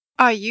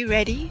Are you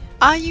ready?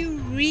 Are you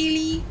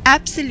really,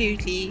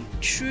 absolutely,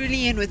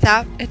 truly, and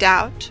without a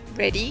doubt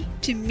ready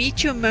to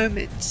meet your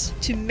moment,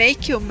 to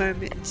make your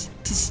moment,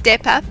 to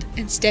step up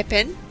and step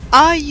in?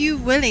 Are you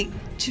willing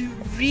to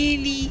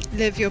really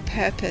live your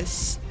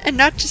purpose? And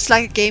not just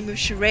like a game of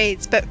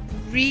charades, but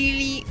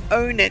really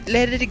own it.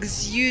 Let it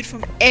exude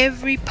from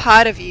every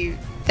part of you.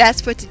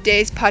 That's what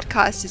today's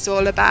podcast is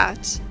all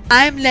about.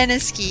 I'm Lena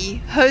Ski,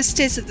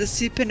 hostess of the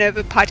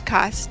SuperNova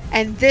podcast,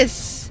 and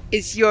this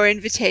is your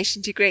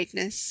invitation to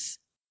greatness.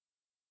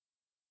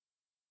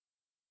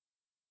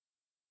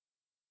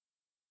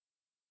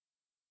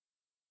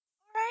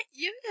 All right,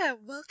 Yoga,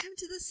 welcome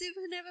to the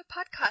SuperNova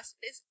podcast.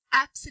 It's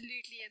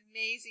absolutely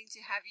amazing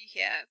to have you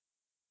here.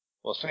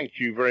 Well, thank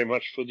you very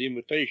much for the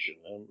invitation.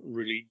 I'm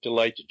really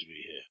delighted to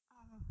be here.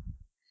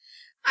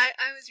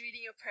 I was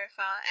reading your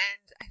profile,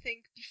 and I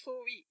think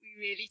before we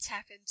really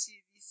tap into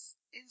this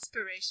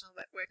inspirational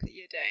work that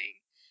you're doing,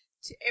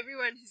 to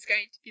everyone who's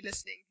going to be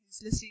listening,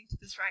 who's listening to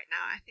this right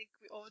now, I think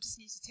we all just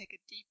need to take a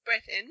deep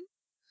breath in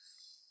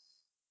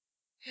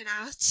and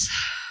out,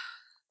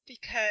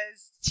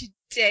 because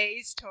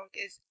today's talk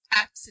is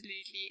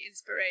absolutely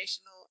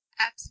inspirational,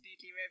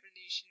 absolutely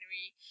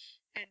revolutionary,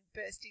 and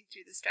bursting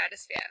through the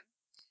stratosphere.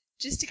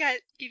 Just to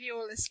give you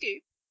all a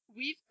scoop,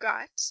 we've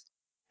got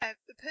a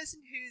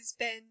person who's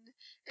been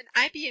an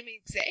IBM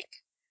exec,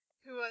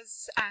 who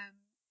was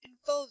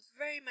involved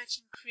very much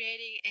in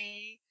creating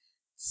a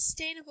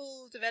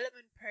sustainable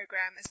development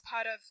program as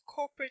part of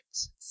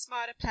corporate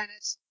Smarter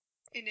Planet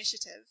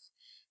initiative.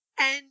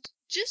 And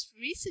just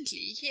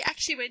recently, he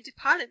actually went to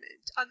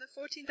Parliament on the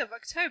 14th of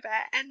October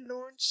and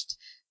launched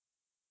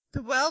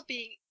the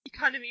Wellbeing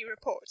Economy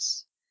Report.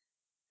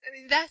 I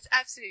mean, that's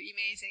absolutely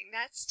amazing.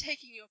 That's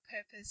taking your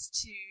purpose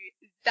to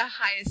the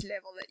highest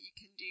level that you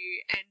can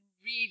do and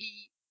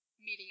really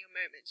meeting your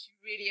moment. You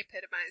really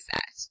epitomize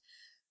that.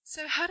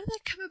 So how did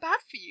that come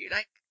about for you?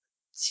 Like,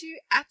 two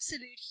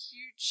absolute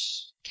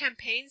huge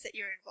campaigns that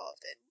you're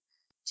involved in,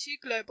 two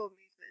global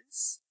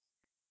movements.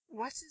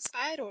 What's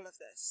inspired all of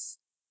this?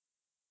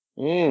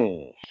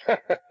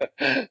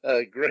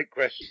 Great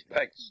question.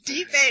 Thanks.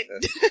 Deep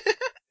end.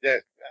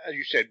 Yes, as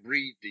you said,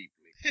 breathe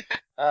deeply.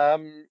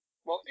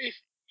 Well,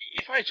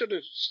 if I sort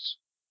of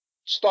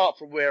start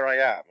from where I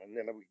am, and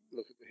then we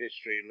look at the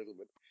history a little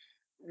bit.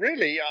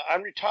 Really,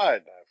 I'm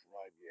retired now from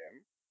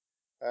IBM,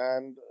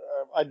 and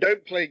I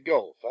don't play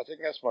golf. I think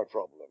that's my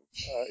problem.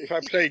 If I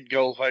played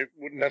golf, I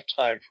wouldn't have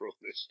time for all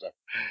this stuff.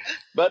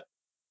 But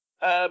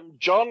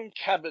John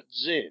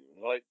Kabat-Zinn,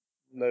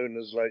 known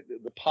as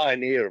the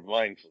pioneer of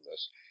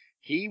mindfulness,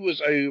 he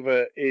was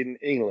over in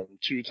England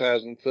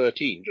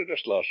 2013,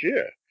 just last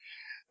year.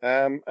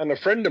 And a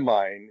friend of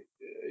mine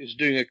is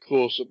doing a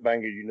course at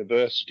Bangor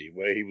University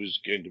where he was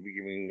going to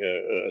be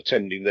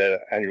attending their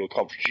annual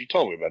conference. He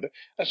told me about it.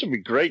 I said,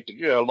 it'd be great to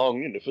go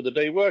along, for the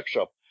day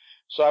workshop.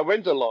 So I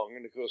went along,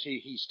 and of course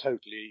he's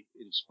totally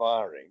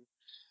inspiring.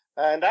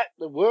 And at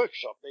the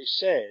workshop, they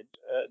said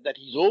that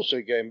he's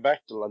also going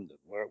back to London,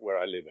 where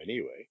I live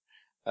anyway.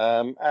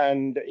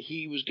 And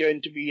he was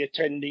going to be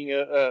attending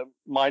a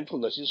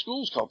mindfulness in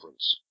schools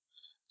conference.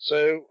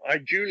 So I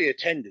duly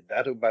attended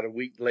that about a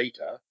week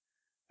later.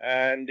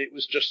 And it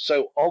was just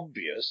so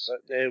obvious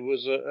that there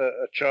was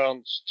a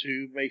chance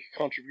to make a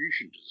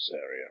contribution to this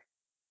area.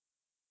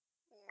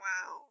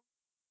 Wow.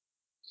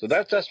 So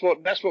that's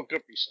what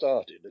got me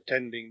started,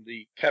 attending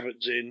the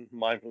Kabat-Zinn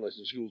Mindfulness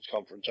in Schools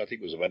conference. I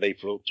think it was about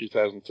April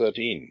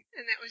 2013.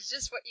 And that was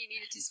just what you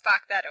needed to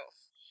spark that off.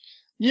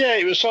 Yeah,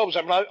 it was so.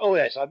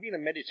 Yes, I've been a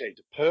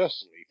meditator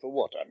personally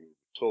for I'm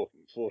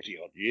talking 40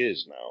 odd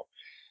years now.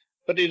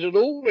 But it had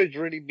always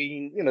really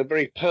been, a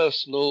very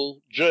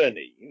personal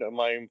journey,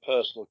 my own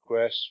personal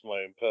quest,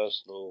 my own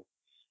personal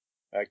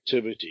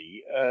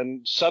activity.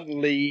 And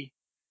suddenly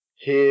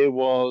here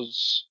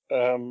was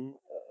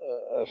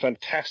a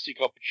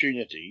fantastic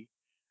opportunity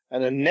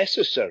and a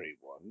necessary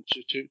one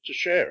to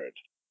share it.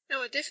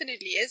 No, it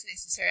definitely is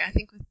necessary. I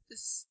think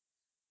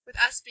with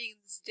us being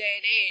in this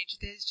day and age,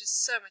 there's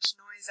just so much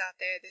noise out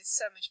there. There's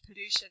so much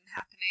pollution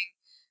happening.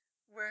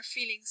 We're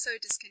feeling so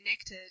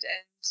disconnected,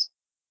 and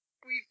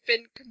we've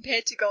been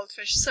compared to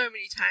goldfish so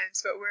many times,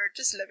 but we're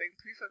just living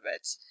proof of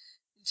it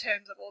in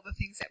terms of all the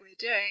things that we're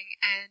doing.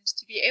 And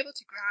to be able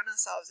to ground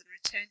ourselves and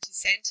return to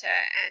center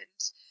and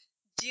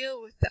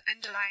deal with the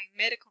underlying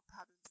medical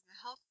problems and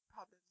the health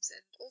problems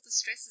and all the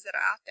stresses that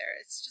are out there,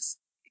 it's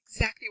just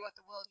exactly what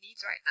the world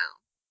needs right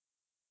now.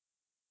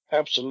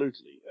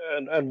 Absolutely.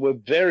 And we're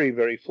very,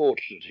 very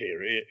fortunate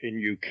here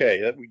in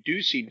UK that we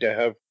do seem to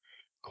have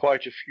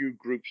quite a few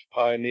groups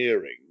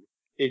pioneering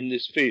in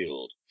this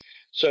field.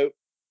 So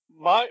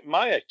my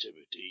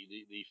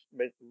activity,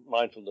 the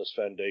Mindfulness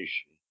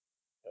Foundation,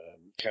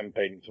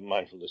 campaigning for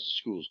mindfulness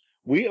in schools,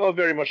 we are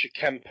very much a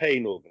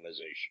campaign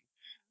organization.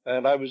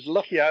 And I was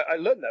lucky. I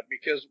learned that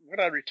because when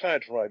I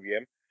retired from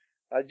IBM,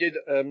 I did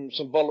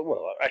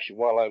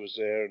while I was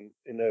there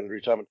in early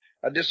retirement,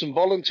 I did some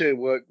volunteer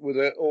work with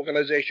an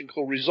organization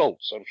called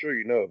Results. I'm sure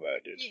you know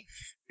about it.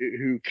 Yes.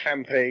 Who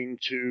campaign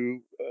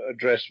to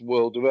address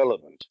world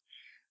development.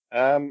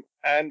 And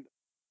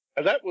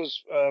And that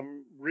was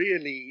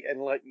really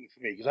enlightening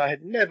for me because I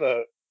had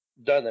never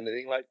done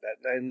anything like that.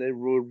 And they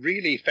were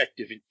really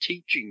effective in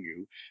teaching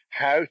you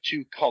how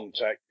to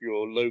contact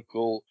your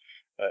local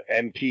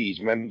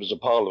MPs, members of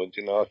parliament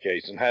in our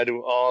case, and how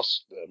to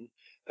ask them,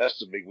 that's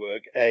the big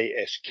word,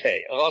 ASK,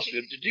 ask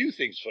them to do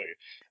things for you.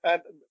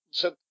 And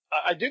so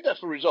I did that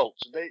for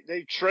results.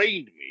 They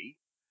trained me.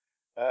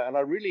 And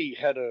I really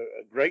had a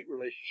great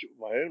relationship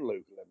with my own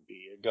local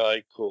MP, a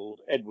guy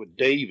called Edward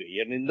Davey.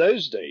 And in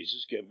those days,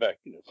 just going back,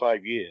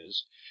 5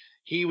 years,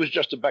 he was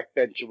just a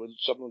backbencher with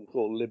someone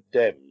called Lib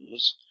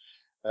Dems.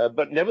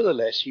 But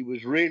nevertheless, he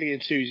was really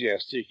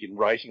enthusiastic in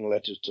writing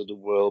letters to the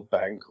World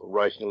Bank or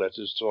writing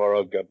letters to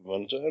our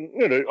government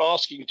and,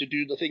 asking to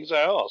do the things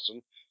I asked.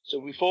 And so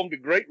we formed a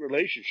great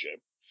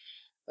relationship.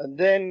 And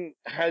then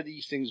how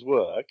these things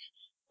work,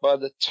 by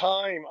the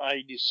time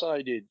I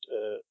decided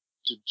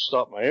to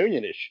start my own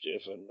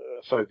initiative and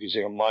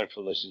focusing on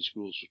mindfulness in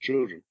schools for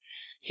children,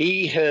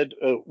 he had,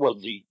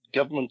 the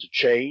government had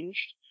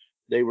changed.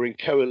 They were in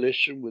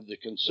coalition with the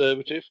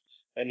Conservative,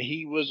 and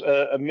he was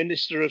a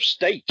minister of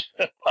state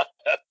at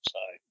that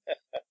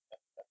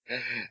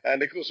time.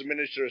 And of course, a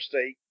minister of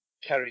state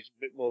carries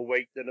a bit more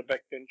weight than a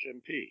backbench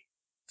MP.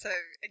 So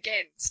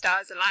again,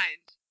 stars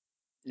aligned.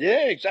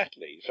 Yeah,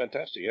 exactly.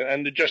 Fantastic.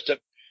 And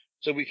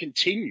so we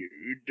continued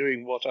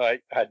doing what I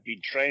had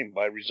been trained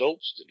by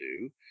results to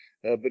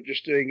do, but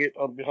just doing it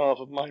on behalf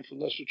of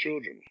mindfulness for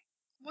children.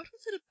 What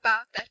was it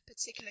about that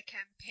particular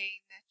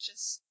campaign that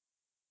just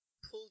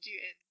pulled you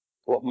in?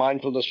 What,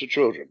 mindfulness for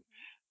children?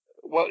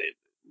 Well,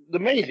 the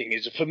main thing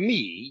is, for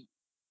me,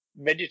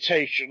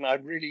 meditation,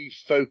 I've really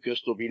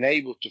focused or been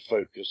able to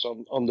focus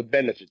on the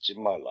benefits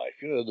in my life,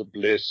 the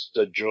bliss,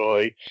 the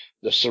joy,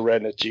 the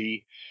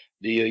serenity,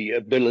 the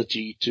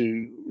ability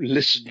to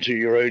listen to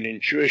your own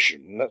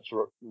intuition. And that's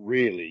what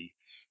really,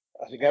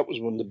 I think that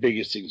was one of the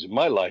biggest things in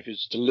my life,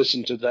 is to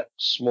listen to that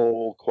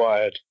small,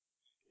 quiet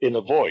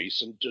inner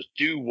voice and just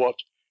do what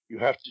you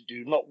have to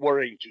do, not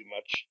worrying too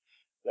much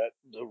that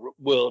the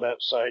world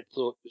outside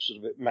thought this was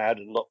a bit mad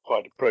and not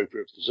quite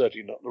appropriate,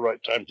 certainly not the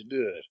right time to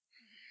do it.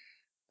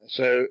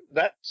 So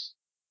that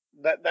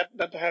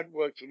had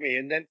worked for me.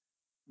 And then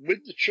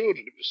with the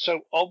children, it was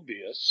so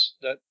obvious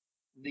that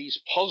these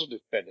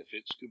positive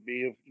benefits could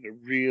be of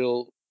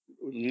real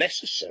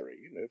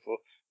necessary, for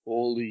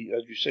all the,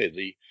 as you say,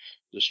 the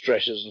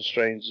stresses and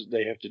strains that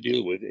they have to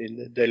deal with in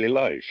their daily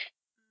life.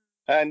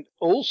 And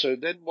also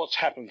then what's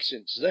happened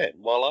since then,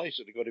 while I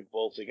sort of got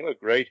involved thinking, oh,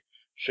 great,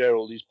 share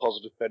all these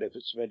positive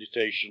benefits of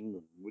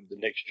meditation with the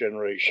next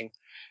generation,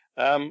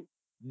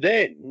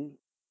 then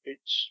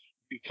it's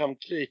become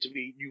clear to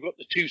me you've got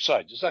the two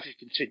sides. It's like a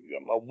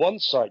continuum. On one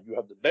side, you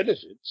have the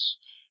benefits,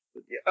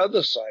 but the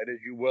other side, as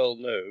you well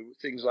know,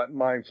 things like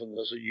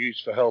mindfulness are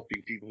used for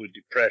helping people with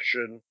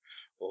depression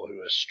or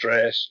who are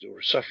stressed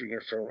or suffering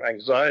from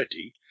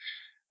anxiety.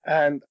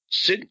 And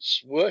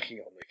since working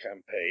on the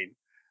campaign,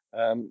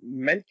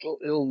 mental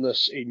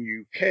illness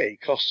in UK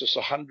costs us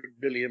 £100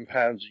 billion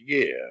a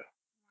year.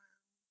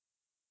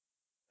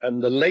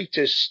 And the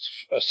latest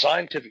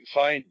scientific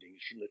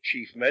findings from the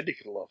chief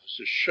medical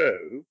officer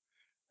show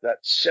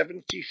that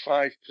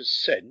 75%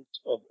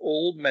 of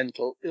all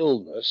mental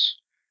illness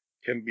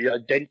can be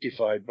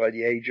identified by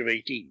the age of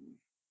 18.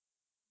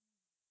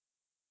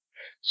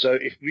 So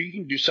if we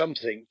can do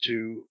something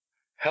to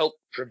help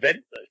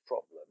prevent those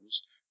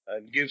problems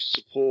and give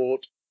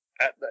support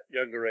at that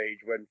younger age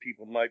when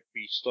people might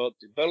start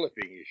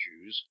developing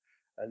issues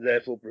and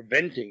therefore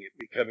preventing it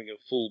becoming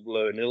a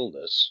full-blown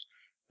illness,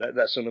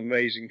 that's an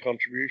amazing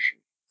contribution.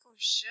 For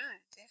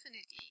sure,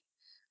 definitely.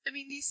 I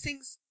mean, these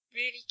things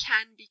really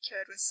can be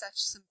cured with such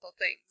simple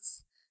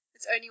things.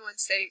 It's only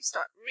once they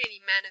start really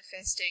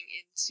manifesting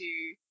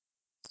into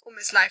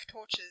almost life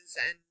tortures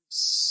and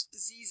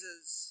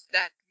diseases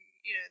that,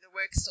 the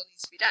work still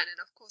needs to be done.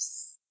 And of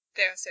course,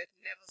 there are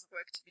certain levels of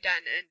work to be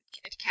done and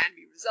it can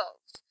be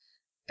resolved.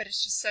 But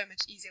it's just so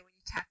much easier when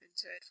you tap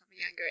into it from a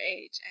younger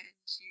age and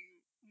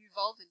you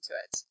evolve into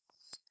it.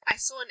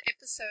 I saw an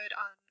episode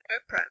on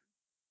Oprah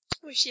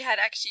where she had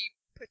actually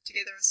put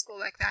together a school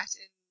like that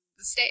in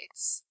the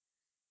States.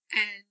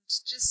 And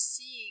just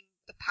seeing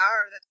the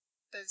power that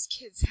those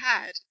kids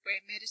had,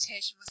 where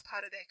meditation was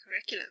part of their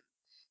curriculum,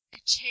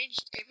 it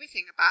changed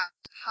everything about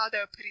how they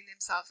were putting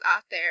themselves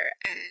out there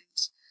and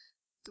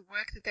the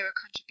work that they were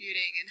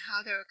contributing and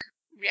how they were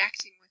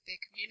reacting with their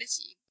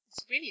community.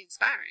 It's really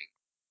inspiring.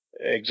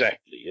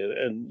 Exactly.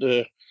 And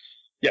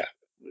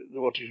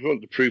what you want,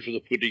 the proof of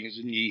the pudding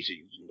is in the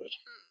eating, isn't it?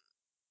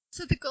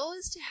 So the goal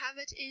is to have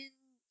it in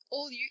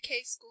all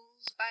UK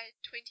schools by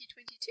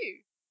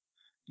 2022.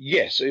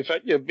 Yes, in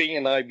fact, being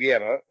an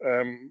IBMer,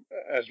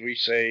 as we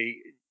say,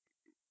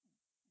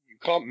 you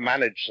can't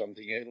manage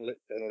something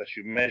unless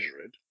you measure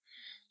it.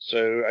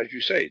 So, as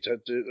you say,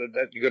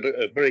 you've got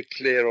a very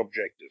clear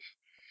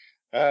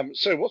objective.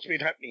 So what's been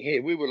happening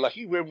here, we were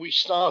lucky when we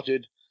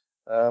started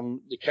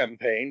the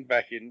campaign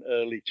back in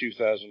early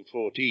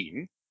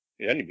 2014.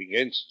 It only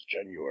began since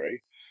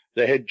January.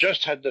 They had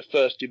just had the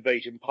first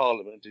debate in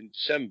Parliament in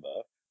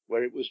December,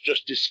 where it was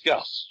just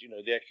discussed,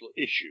 the actual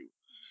issue.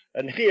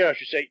 And here I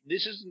should say,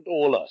 this isn't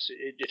all us.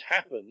 It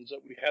happens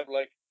that we have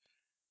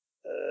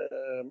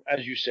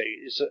as you say,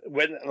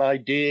 when an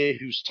idea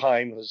whose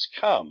time has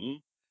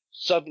come,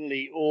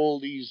 suddenly all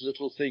these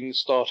little things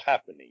start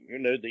happening.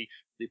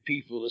 The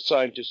people, the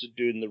scientists are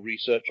doing the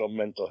research on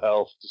mental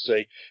health to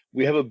say,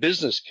 we have a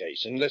business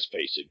case. And let's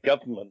face it,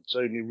 governments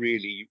only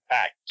really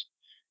act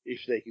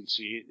if they can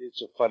see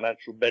it's a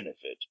financial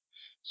benefit.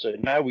 So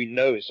now we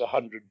know it's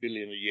 $100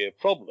 billion a year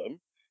problem.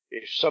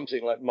 If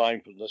something like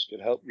mindfulness can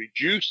help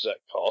reduce that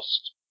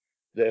cost,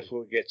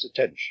 therefore it gets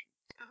attention.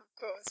 Of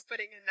course,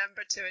 putting a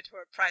number to it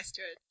or a price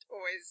to it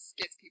always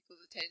gets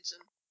people's attention.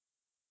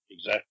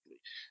 Exactly.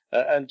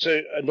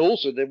 And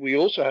also that we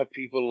also have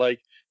people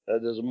like,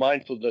 there's a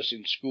mindfulness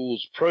in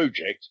schools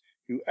project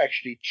who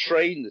actually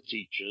train the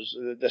teachers.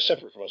 They're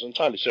separate from us,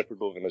 entirely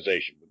separate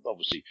organization, but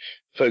obviously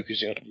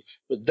focusing on,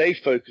 but they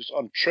focus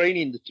on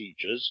training the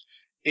teachers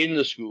in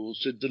the schools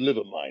to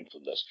deliver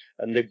mindfulness.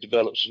 And they've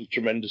developed some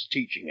tremendous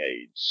teaching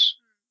aids.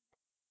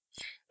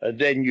 And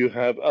then you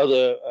have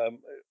other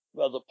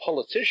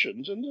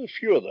politicians, and there are a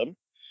few of them,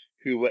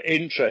 who were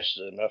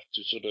interested enough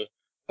to sort of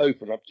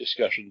open up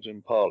discussions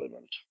in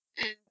Parliament.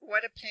 And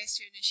what a place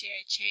to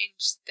initiate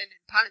change than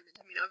in Parliament.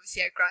 I mean,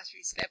 obviously at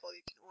grassroots level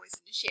you can always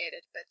initiate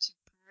it, but to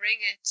bring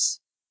it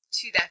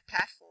to that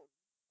platform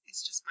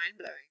is just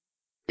mind-blowing.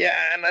 Yeah,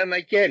 and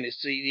again,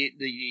 it's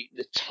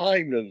the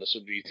timeliness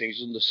of these things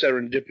and the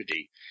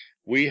serendipity.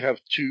 We have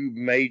two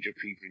major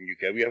people in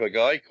the UK. We have a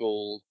guy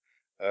called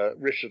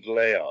Richard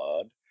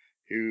Layard,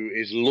 who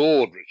is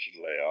Lord Richard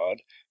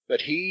Layard,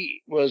 but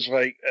he was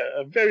like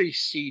a very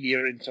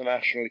senior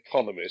international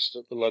economist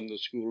at the London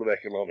School of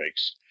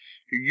Economics,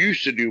 who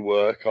used to do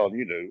work on,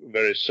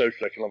 various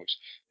social economics.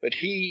 But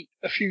he,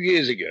 a few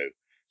years ago,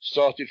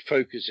 started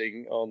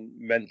focusing on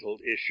mental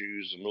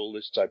issues and all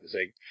this type of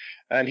thing.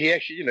 And he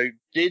actually,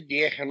 did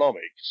the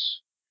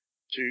economics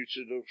to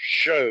sort of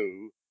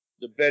show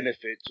the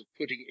benefits of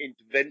putting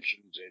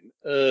interventions in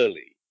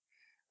early.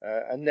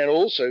 And then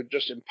also,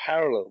 just in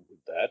parallel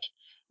with that,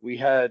 we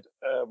had,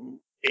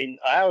 in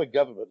our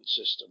government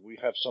system, we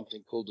have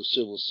something called the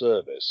civil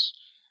service.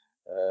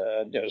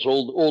 It's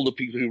all the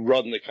people who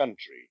run the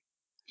country.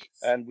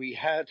 And we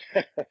had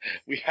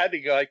a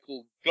guy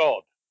called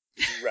God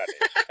who ran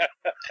it.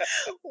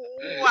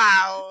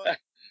 Wow.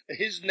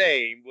 His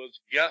name was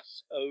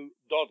Gus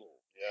O'Donnell,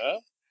 yeah?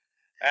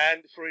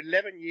 And for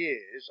 11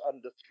 years,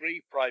 under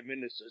 3 prime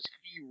ministers,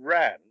 he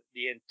ran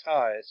the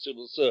entire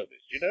civil service,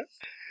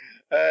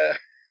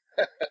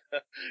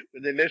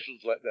 With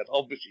initials like that,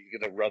 obviously you're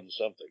going to run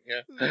something,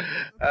 yeah?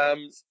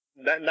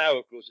 Now,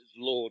 of course, it's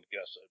Lord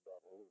Gus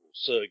O'Donnell, or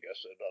Sir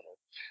Gus O'Donnell.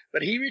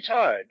 But he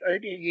retired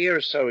only a year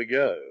or so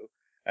ago,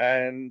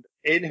 and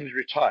in his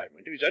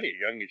retirement, he was only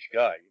a youngish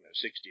guy,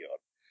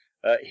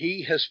 60-odd,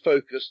 he has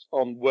focused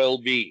on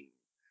well-being.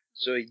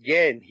 So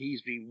again,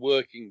 he's been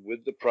working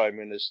with the Prime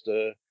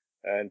Minister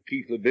and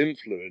people of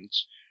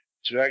influence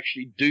to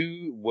actually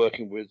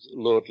working with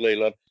Lord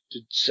Layland,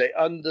 to say,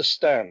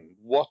 understand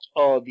what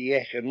are the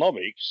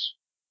economics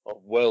of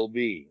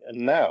well-being. And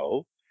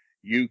now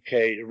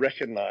UK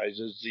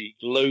recognizes the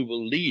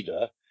global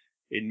leader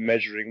in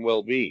measuring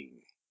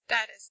well-being.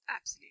 That is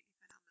absolutely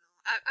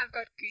phenomenal. I've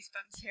got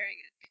goosebumps hearing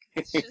it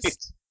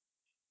because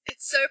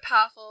it's so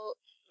powerful.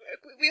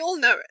 We all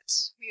know it.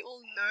 We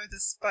all know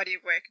this body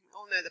of work and we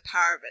all know the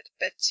power of it.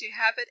 But to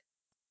have it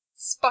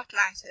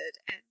spotlighted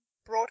and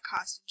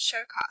broadcast and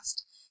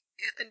showcast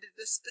under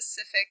this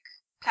specific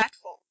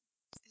platform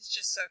is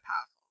just so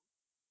powerful.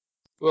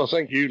 Well,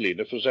 thank you,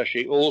 Lena, for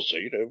actually also,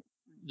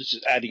 this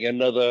is adding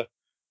another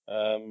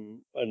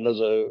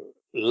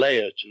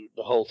layer to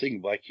the whole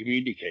thing by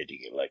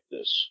communicating it like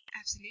this.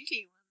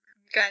 Absolutely.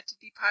 I'm glad to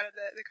be part of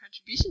the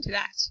contribution to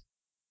that.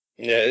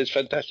 Yeah, it's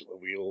fantastic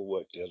when we all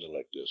work together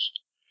like this.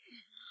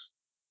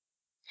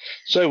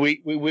 So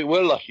we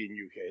were lucky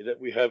in UK that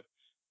we have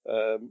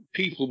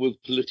people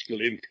with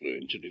political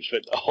influence who've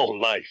spent their whole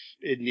life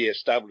in the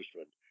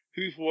establishment,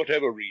 who, for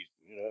whatever reason,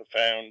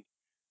 found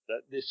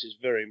that this is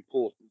very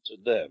important to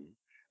them.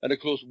 And of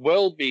course,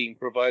 well-being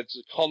provides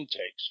the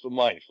context for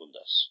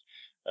mindfulness.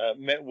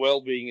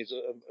 Well-being is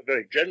a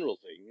very general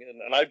thing,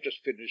 and I've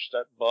just finished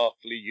that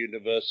Berkeley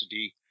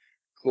University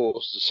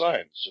course, The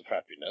Science of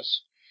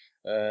Happiness,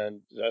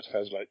 and that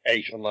has like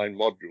 8 or 9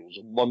 modules,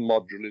 and one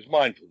module is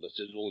mindfulness.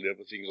 There's all the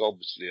other things,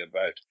 obviously,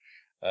 about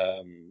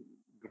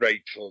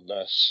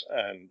gratefulness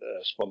and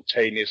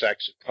spontaneous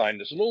acts of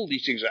kindness, and all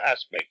these things are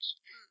aspects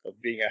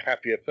of being a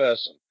happier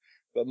person.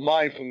 But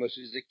mindfulness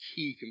is the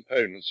key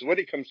component. So when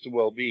it comes to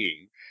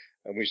well-being,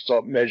 and we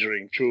start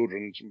measuring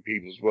children's and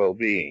people's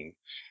well-being,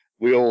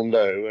 we all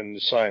know, and the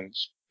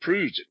science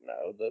proves it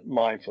now, that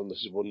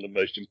mindfulness is one of the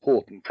most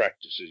important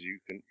practices you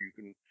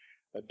can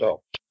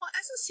adopt. Well,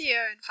 as a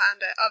CEO and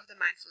founder of the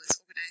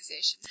Mindfulness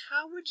Organization,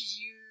 how would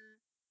you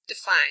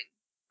define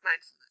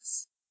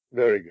mindfulness?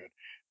 Very good.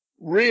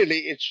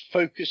 Really, it's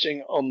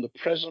focusing on the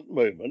present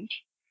moment,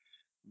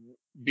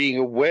 being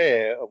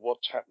aware of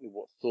what's happening,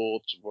 what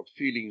thoughts, what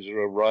feelings are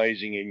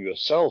arising in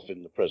yourself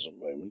in the present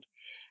moment.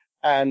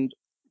 And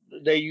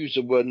they use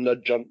the word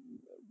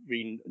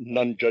being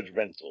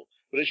non-judgmental,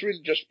 but it's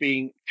really just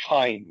being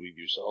kind with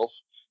yourself,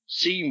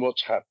 seeing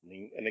what's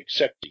happening and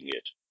accepting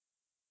it.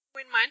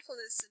 When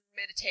mindfulness and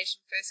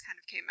meditation first kind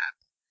of came up,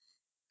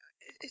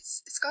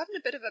 it's gotten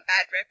a bit of a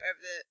bad rep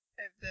over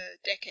the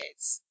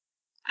decades,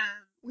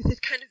 with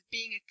it kind of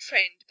being a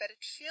trend. But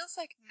it feels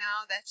like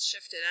now that's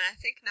shifted, and I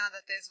think now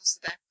that there's also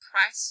that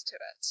price to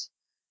it,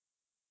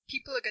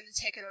 people are going to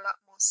take it a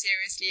lot more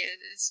seriously,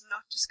 and it's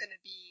not just going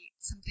to be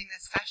something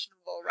that's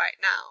fashionable right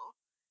now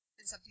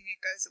and something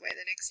that goes away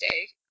the next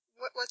day.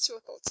 What's your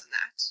thoughts on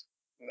that?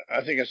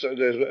 I think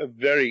there's a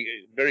very,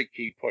 very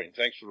key point.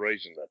 Thanks for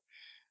raising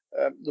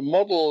that. The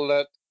model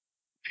that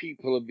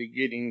people are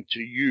beginning to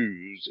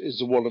use is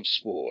the one of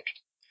sport.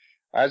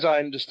 As I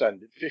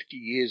understand it, 50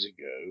 years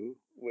ago,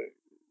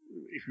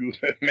 if you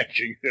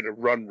imagine you're going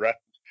to run around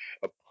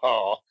a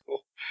park or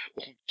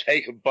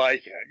take a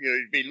bike out,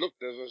 you'd be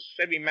looked at as a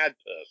semi-mad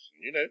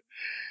person,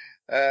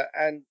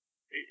 and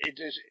it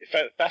is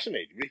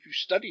fascinating. If you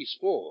study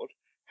sport,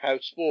 how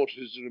sport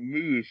has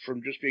moved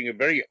from just being a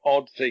very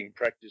odd thing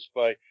practiced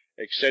by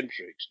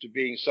eccentrics to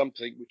being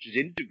something which is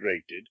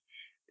integrated,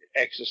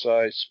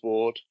 exercise,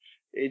 sport,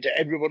 into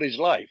everybody's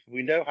life.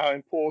 We know how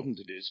important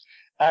it is,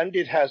 and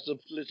it has the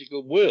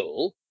political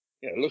will.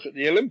 Look at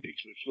the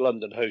Olympics, which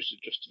London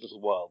hosted just a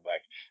little while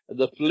back.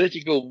 The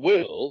political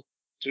will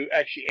to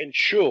actually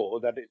ensure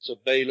that it's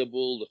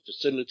available, the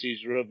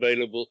facilities are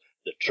available,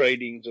 the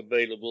training's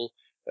available.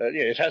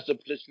 It has the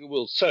political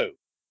will. So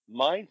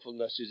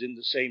mindfulness is in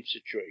the same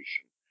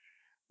situation.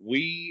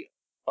 We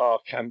are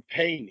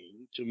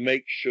campaigning to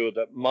make sure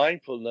that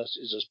mindfulness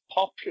is as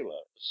popular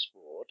as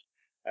sport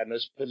and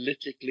as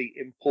politically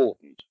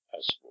important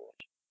as sport.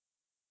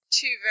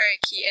 Two very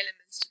key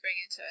elements to bring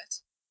into it.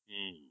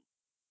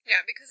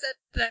 Yeah, because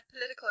that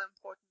political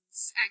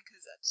importance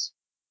anchors it,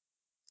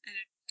 and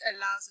it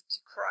allows it to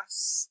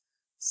cross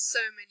so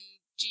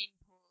many gene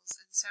pools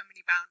and so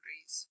many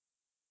boundaries.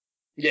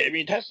 Yeah,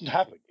 it hasn't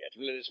happened yet.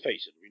 Let's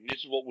face it.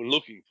 This is what we're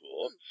looking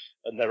for,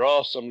 and there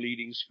are some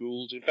leading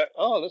schools. In fact,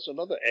 that's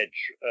another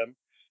edge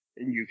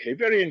in UK.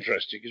 Very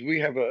interesting, because we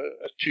have a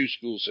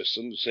two-school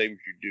system, the same as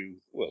you do,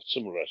 well,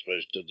 similar, I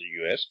suppose, to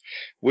the US.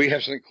 We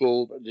have something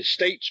called the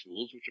state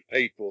schools, which are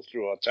paid for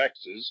through our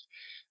taxes,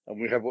 and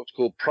we have what's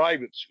called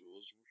private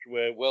schools,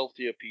 where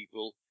wealthier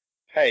people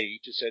pay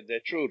to send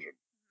their children.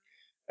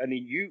 And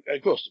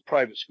of course, the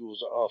private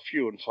schools are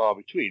few and far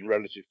between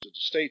relative to the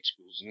state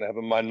schools, and they have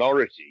a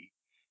minority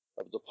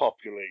of the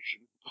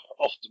population,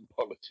 often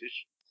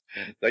politicians,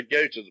 that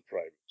go to the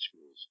private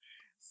schools.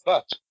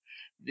 But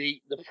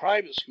the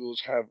private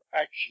schools have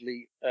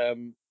actually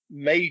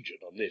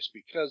majored on this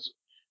because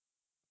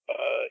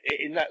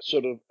in that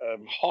sort of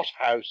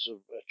hothouse of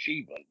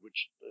achievement,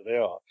 which they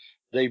are,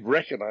 they've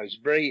recognized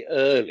very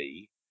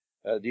early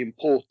the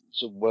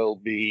importance of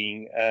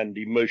well-being and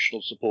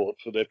emotional support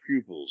for their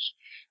pupils.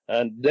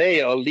 And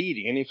they are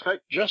leading. And in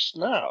fact, just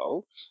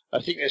now,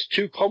 I think there's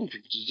two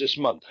conferences this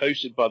month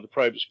hosted by the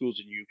private schools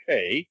in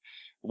UK.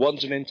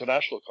 One's an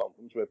international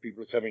conference where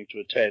people are coming to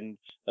attend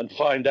and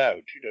find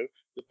out,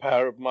 the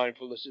power of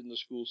mindfulness in the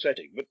school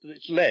setting. But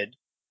it's led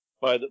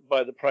by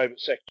the private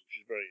sector, which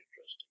is very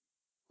interesting.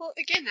 Well,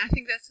 again, I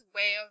think that's a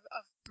way of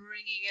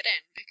bringing it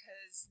in,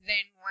 because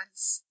then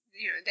once,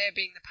 they're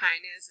being the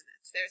pioneers in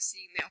it, they're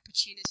seeing the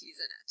opportunities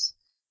in it.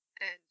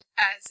 And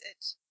as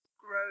it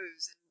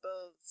grows and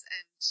builds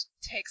and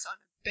takes on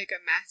a bigger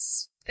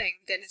mass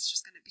thing, then it's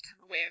just going to become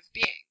a way of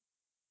being.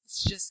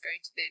 It's just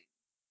going to then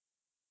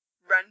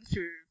run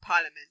through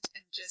Parliament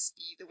and just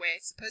be the way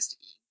it's supposed to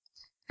be,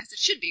 as it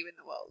should be in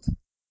the world.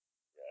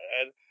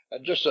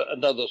 And just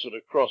another sort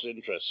of cross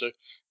interest. So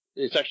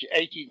it's actually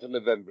 18th of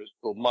November. It's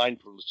called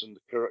Mindfulness in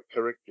the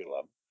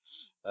Curriculum.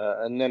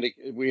 And then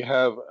we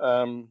have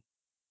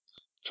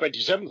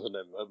 27th of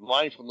November,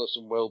 Mindfulness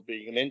and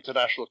Wellbeing, an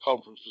international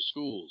conference for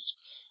schools.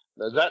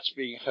 Now, that's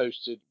being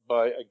hosted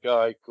by a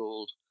guy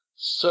called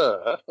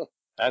Sir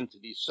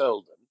Anthony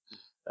Selden,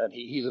 and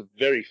he's a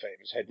very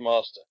famous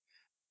headmaster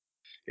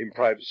in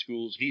private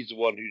schools. He's the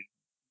one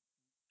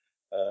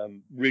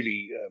who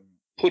really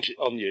put it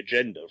on the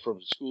agenda from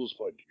the school's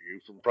point of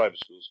view, from private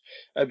schools.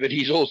 But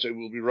he's also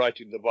will be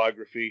writing the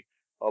biography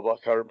of our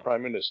current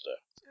Prime Minister.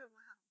 Oh,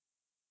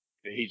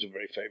 wow. He's a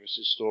very famous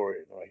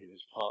historian, in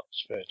his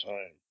spare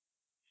time.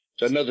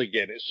 So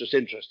again, it's just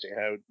interesting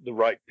how the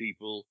right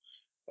people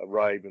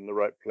arrive in the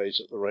right place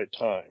at the right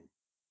time.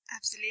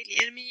 Absolutely.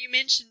 And you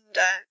mentioned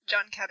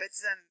John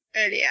Kabat-Zinn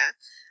earlier,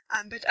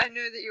 but I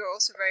know that you're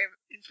also very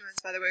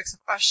influenced by the works of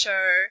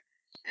Osho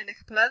and a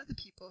couple other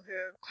people who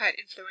are quite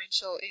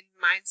influential in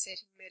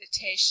mindset and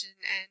meditation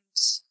and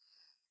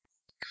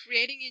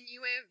creating a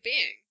new way of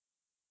being.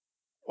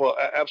 Well,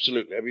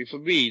 absolutely. For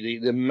me,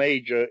 the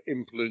major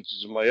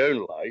influences in my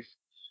own life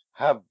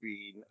have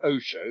been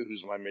Osho,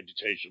 who's my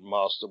meditation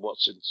master,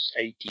 since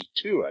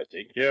 82, I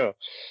think, yeah.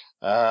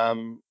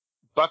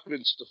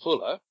 Buckminster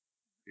Fuller,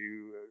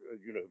 who,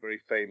 a very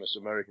famous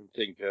American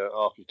thinker,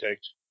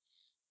 architect,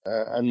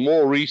 and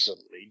more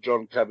recently,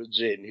 John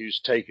Kabat-Zinn,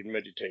 who's taken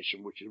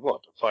meditation, which is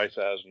a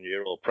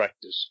 5,000-year-old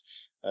practice,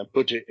 and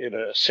put it in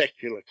a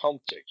secular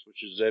context,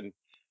 which is then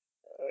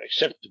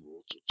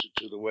acceptable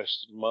to the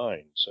Western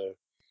mind. So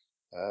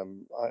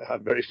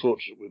I'm very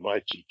fortunate with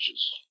my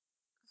teachers.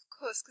 Of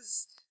course,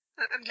 because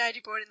I'm glad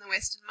you brought in the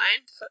Western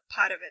mind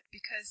part of it,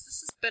 because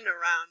this has been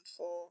around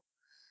for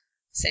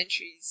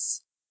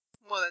centuries,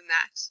 more than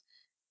that,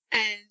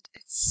 and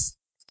it's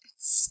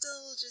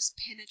still just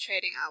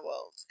penetrating our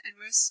world, and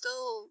we're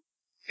still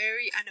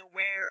very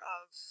unaware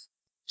of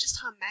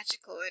just how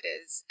magical it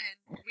is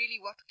and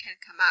really what can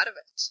come out of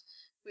it.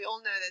 We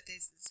all know that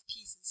there's this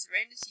peace and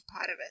serenity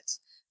part of it,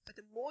 but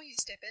the more you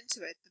step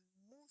into it, the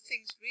more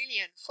things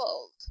really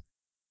unfold,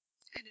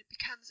 and it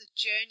becomes a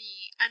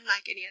journey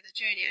unlike any other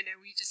journey. I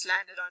know we just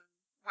landed on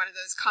one of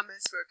those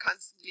comments. We're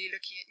constantly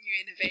looking at new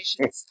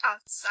innovations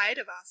outside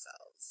of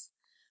ourselves.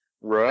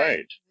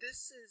 Right. But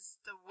this is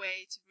the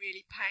way to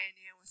really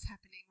pioneer what's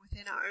happening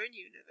within our own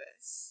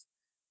universe,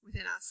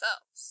 within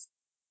ourselves.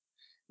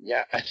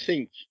 Yeah, I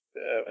think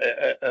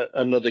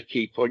another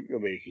key point you're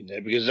making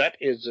there, because that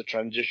is the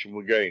transition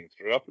we're going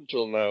through. Up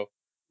until now,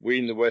 we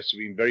in the West have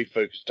been very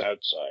focused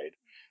outside.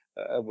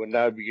 We're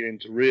now beginning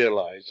to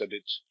realize that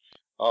it's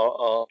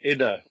our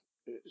inner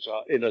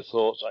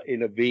thoughts, our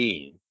inner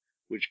being,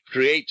 which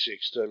creates the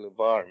external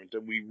environment,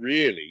 and we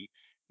really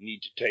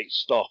need to take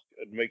stock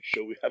and make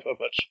sure we have a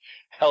much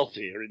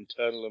healthier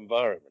internal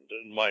environment.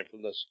 And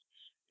mindfulness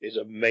is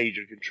a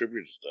major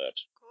contributor to that.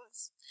 Of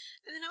course.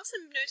 And then I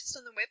also noticed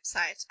on the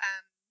website,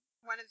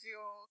 one of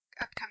your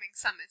upcoming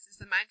summits is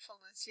the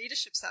Mindfulness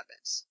Leadership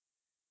Summit,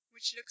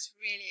 which looks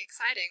really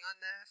exciting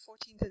on the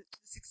 14th to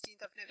the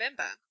 16th of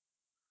November.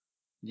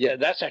 Yeah,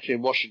 that's actually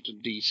in Washington,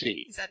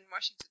 D.C. Is that in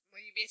Washington?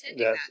 Will you be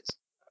attending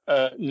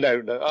that?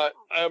 No.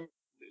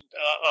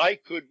 I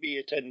could be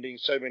attending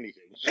so many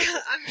things.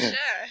 I'm sure.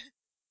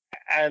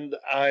 And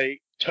I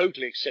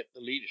totally accept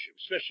the leadership,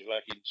 especially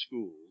like in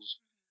schools.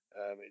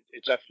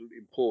 It's absolutely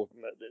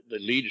important that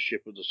the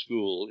leadership of the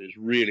school is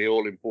really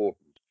all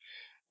important.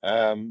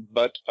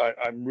 But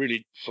I'm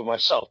really, for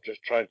myself,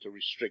 just trying to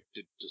restrict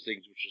it to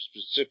things which are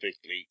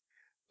specifically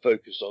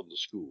focused on the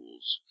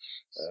schools.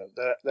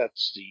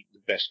 That's the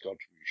best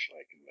contribution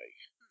I can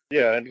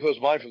make. Yeah, and of course,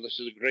 mindfulness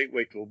is a great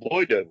way to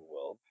avoid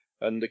overwhelm.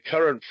 And the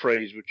current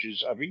phrase, which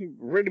is, I think,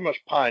 really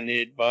much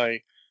pioneered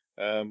by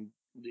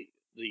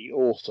the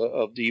author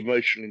of The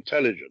Emotional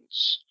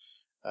Intelligence,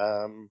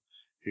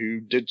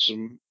 who did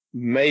some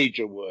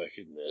major work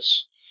in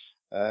this.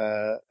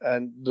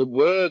 And the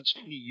words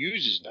he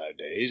uses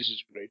nowadays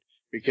is great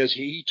because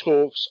he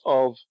talks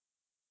of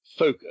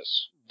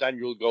focus,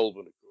 Daniel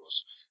Goleman, of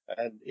course,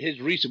 and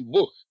his recent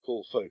book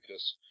called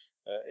Focus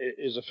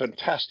is a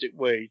fantastic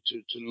way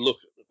to look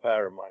at the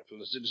power of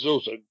mindfulness. It is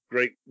also a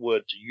great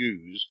word to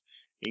use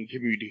in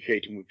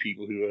communicating with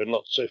people who are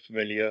not so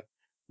familiar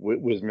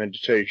with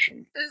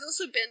meditation. There's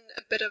also been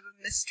a bit of a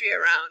mystery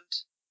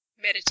around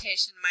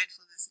meditation,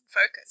 mindfulness, and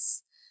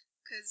focus,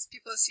 because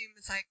people assume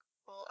it's like,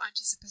 well, aren't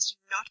you supposed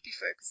to not be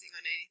focusing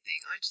on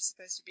anything? Aren't you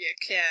supposed to be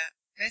a clear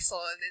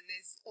vessel? And then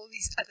there's all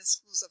these other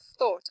schools of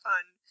thought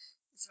on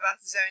it's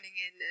about zoning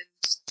in and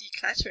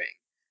decluttering.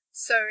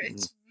 So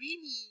it's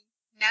really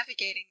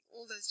navigating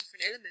all those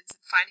different elements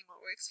and finding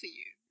what works for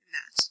you in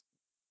that.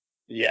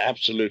 Yeah,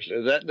 absolutely.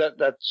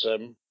 That's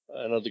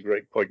another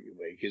great point you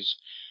make is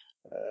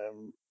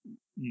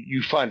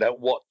you find out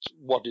what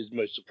is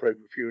most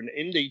appropriate for you. And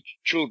in the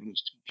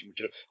children's teaching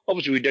material,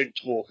 obviously we don't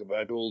talk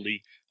about all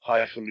the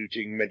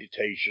highfalutin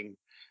meditation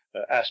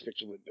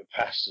aspects of it,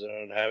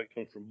 Vipassana and how it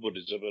comes from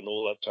Buddhism and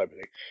all that type of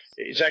thing.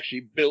 It's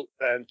actually built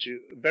down to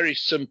very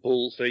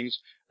simple things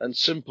and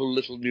simple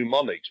little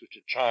mnemonics, which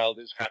a child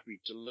is happy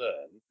to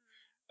learn,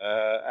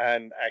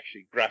 and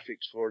actually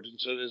graphics for it. And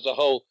so there's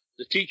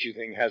the teaching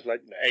thing has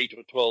like 8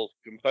 or 12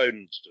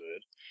 components to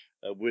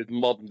it with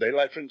modern day.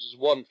 Like, for instance,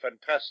 one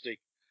fantastic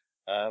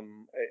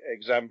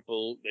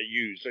example they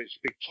use, it's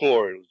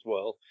pictorial as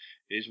well,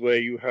 is where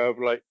you have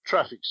like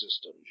traffic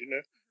systems,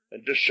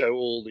 and just show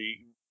all the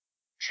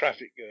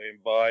traffic going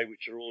by,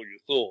 which are all your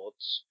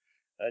thoughts,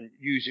 and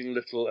using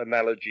little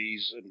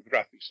analogies and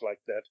graphics like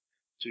that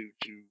to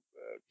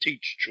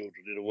teach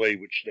children in a way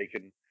which they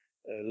can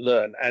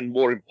learn, and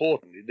more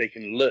importantly, they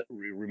can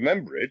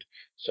remember it.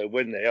 So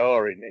when they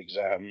are in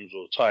exams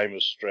or time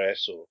of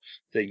stress or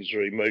things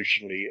are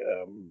emotionally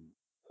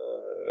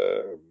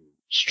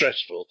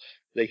stressful,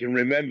 they can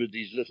remember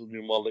these little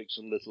mnemonics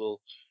and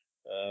little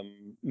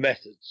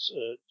methods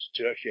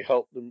to actually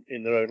help them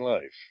in their own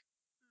life.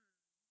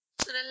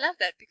 And I love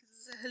that because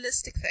it's a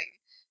holistic thing.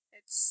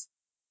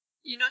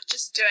 You're not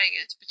just doing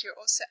it, but you're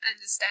also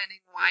understanding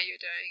why you're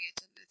doing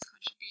it and its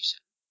contribution.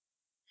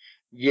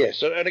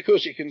 Yes, and of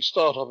course it can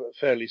start off at a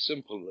fairly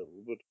simple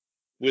level, but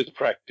with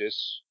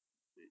practice,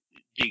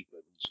 it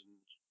deepens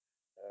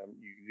and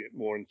you get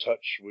more in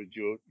touch with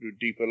your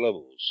deeper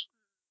levels.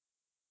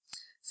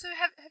 So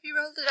have you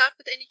rolled it out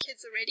with any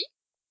kids already?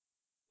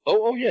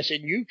 Oh yes,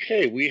 in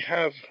UK we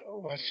have,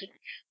 I think,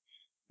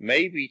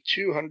 maybe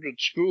 200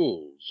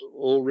 schools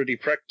already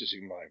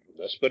practicing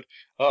mindfulness. But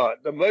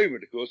at the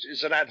moment, of course,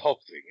 it's an ad hoc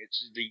thing.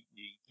 It's the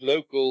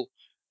local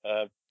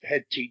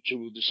head teacher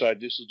will decide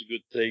this is a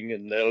good thing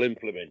and they'll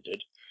implement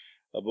it.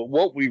 But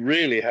what we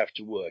really have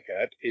to work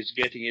at is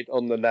getting it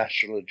on the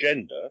national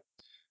agenda.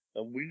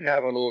 And we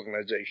have an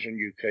organisation in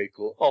the UK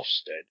called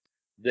Ofsted.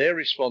 They're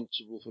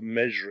responsible for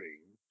measuring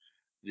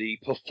the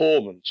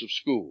performance of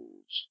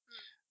schools.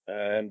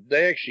 And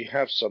they actually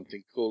have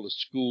something called a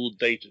school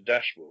data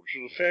dashboard, which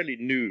is a fairly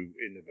new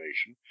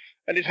innovation.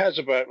 And it has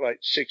about like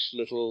 6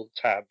 little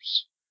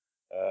tabs,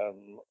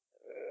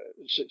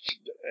 6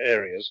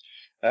 areas.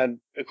 And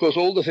of course,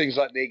 all the things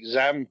like the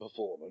exam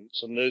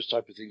performance and those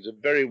type of things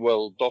are very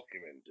well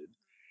documented.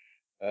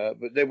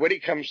 But then when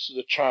it comes to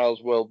the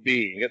child's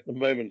well-being, at the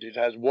moment it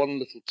has one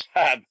little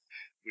tab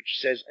which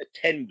says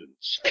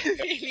attendance.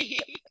 Really?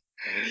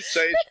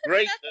 So it's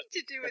great. Nothing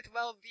to do with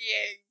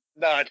well-being.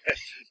 No,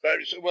 but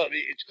well,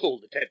 it's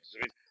called attendance.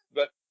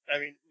 But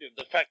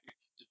the fact that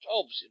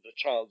obviously the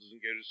child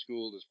doesn't go to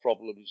school, there's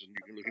problems, and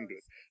you can look into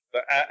it.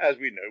 But as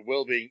we know,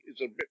 well-being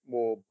is a bit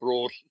more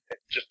broad than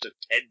just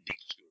attending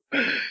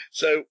school.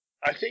 So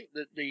I think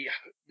that the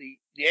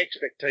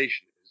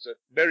expectation is that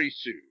very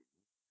soon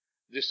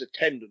this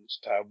attendance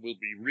tab will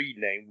be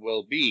renamed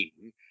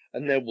well-being,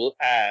 and then we'll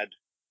add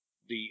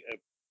the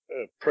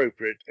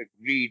appropriate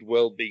agreed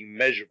well-being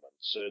measurements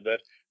so that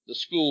the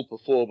school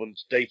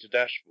performance data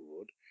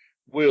dashboard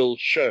will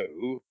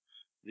show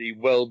the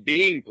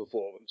well-being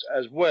performance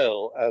as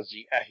well as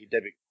the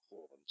academic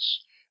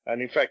performance.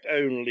 And in fact,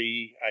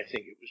 only, I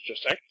think it was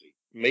just actually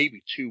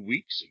maybe 2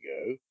 weeks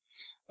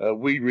ago,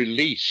 we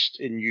released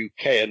in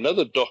UK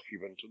another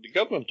document, and the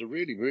government are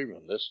really moving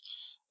on this,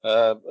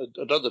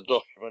 another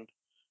document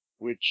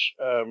which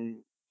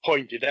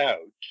pointed out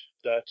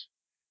that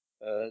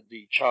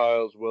the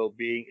child's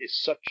well-being is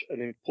such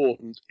an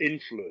important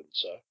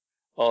influencer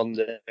on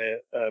their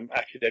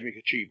academic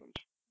achievement.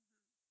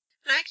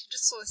 And I actually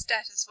just saw a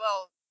stat as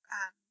well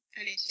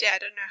earlier today. I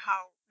don't know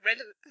how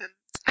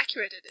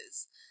accurate it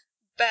is,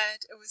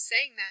 but it was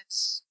saying that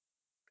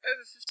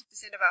over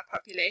 50% of our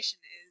population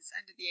is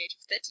under the age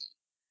of 30.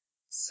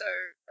 So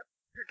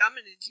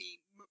predominantly,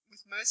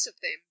 with most of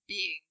them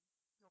being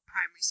your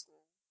primary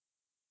school,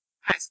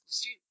 high school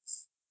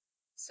students.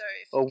 So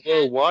if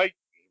worldwide,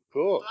 of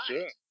course,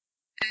 yeah.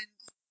 And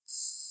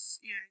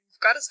you've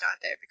got to start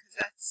there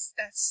because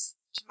that's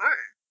tomorrow.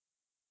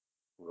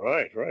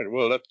 Right.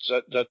 Well,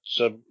 that's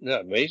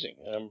amazing.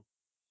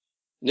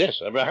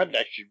 Yes, I hadn't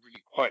actually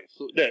really quite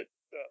thought that.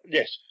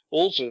 Yes,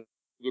 also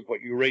good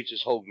point. You raise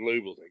this whole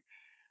global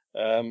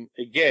thing.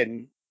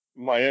 Again,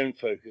 my own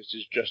focus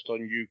is just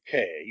on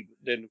UK. But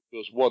then, of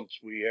course, once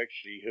we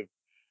actually have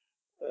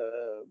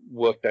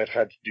worked out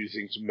how to do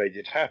things and made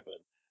it happen,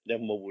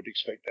 then one would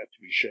expect that to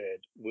be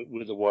shared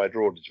with a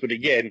wider audience. But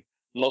again,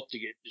 not to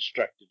get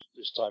distracted at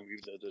this time,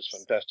 even though there's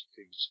fantastic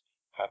things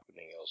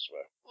happening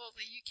elsewhere. Well,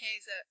 the UK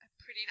is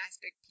a pretty nice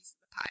big piece of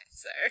the pie,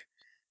 so.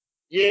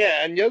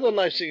 Yeah, and the other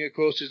nice thing, of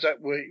course, is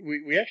that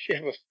we actually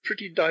have a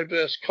pretty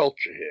diverse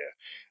culture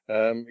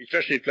here,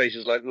 especially in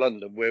places like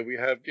London, where we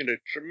have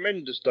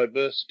tremendous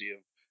diversity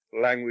of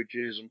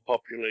languages and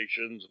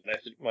populations and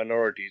ethnic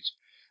minorities.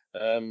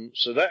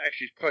 So that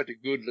actually is quite a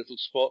good little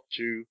spot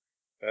to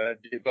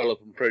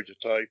develop and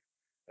prototype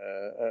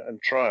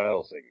and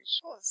trial things.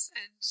 Of course,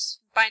 and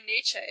by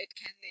nature it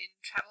can then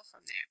travel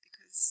from there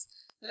because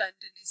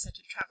London is such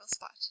a travel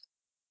spot.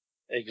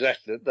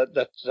 Exactly,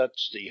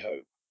 that's the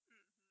hope.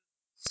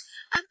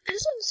 I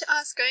just wanted to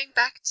ask, going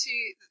back to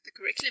the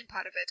curriculum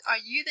part of it, are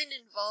you then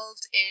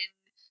involved in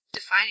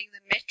defining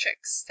the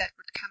metrics that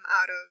would come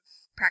out of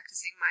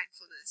practicing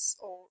mindfulness,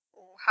 or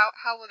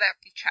how will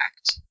that be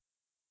tracked?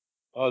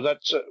 Oh,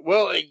 that's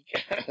well.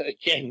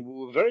 Again,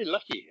 we're very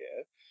lucky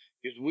here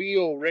because we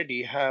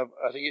already have,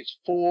 I think it's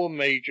 4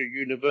 major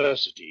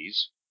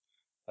universities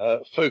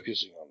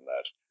focusing on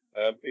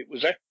that. It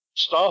was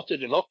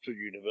started in Oxford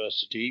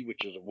University,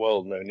 which is a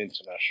well-known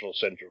international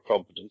centre of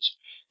competence,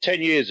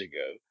 10 years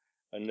ago,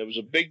 and there was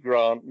a big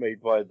grant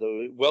made by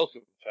the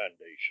Wellcome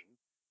Foundation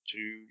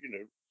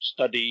to,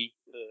 study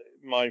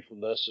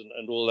mindfulness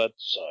and all that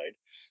side.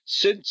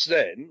 Since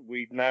then,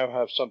 we now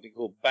have something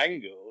called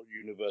Bangor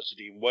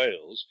University in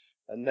Wales,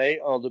 and they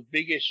are the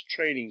biggest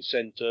training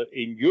centre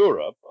in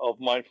Europe of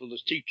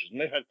mindfulness teachers.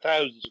 And they've had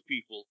thousands of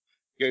people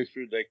go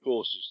through their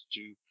courses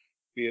to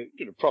be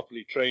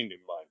properly trained in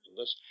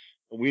mindfulness.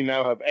 And we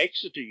now have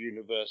Exeter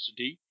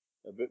University,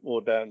 a bit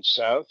more down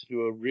south,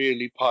 who are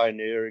really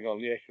pioneering on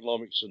the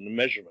economics and the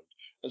measurement.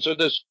 And so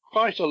there's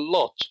quite a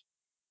lot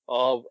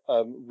of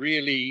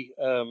really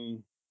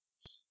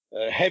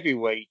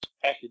heavyweight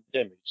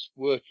academics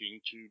working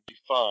to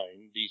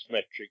define these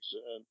metrics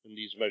and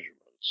these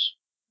measurements.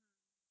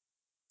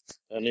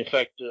 And in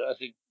fact, I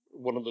think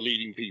one of the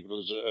leading people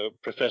is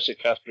Professor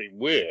Catherine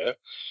Weir,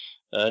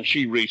 and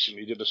she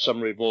recently did a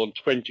summary of more than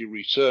 20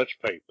 research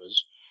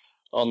papers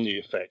on the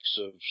effects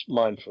of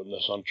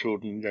mindfulness on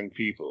children and young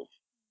people.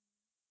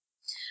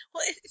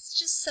 Well, it's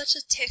just such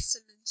a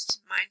testament to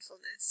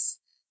mindfulness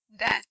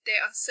that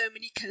there are so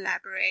many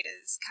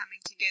collaborators coming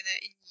together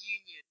in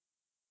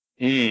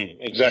union.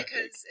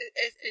 Exactly. Because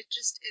it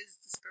just is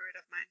the spirit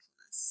of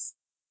mindfulness.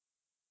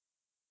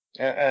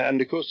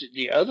 And of course,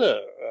 the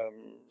other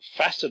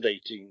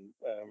fascinating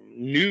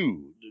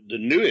the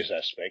newest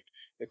aspect,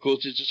 of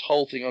course, is this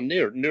whole thing on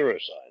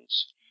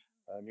neuroscience.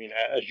 I mean,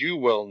 as you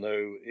well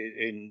know,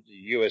 in the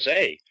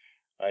USA,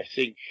 I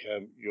think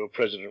your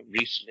president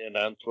recently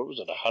announced, what was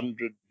it,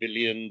 $100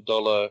 billion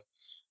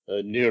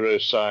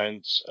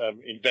neuroscience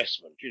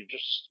investment.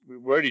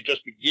 We're only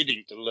just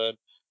beginning to learn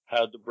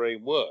how the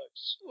brain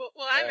works. Well,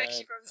 I'm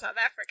actually from South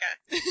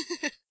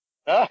Africa.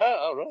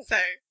 All right. So,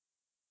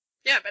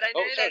 yeah, but I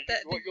know sorry,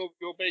 that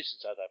you're based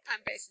in South Africa.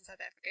 I'm based in South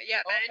Africa.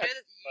 Yeah, but I know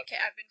that the UK.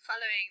 I've been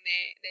following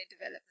their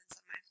developments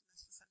on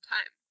mindfulness for some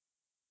time.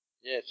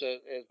 Yeah,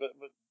 but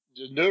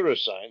the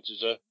neuroscience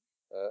is a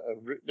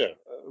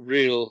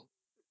real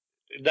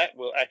that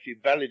will actually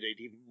validate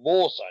even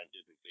more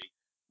scientifically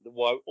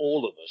why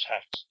all of us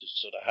have to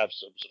sort of have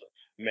some sort of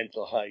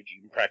mental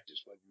hygiene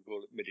practice, whether you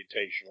call it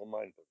meditation or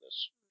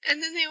mindfulness.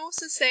 And then they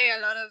also say a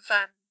lot of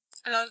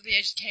the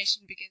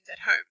education begins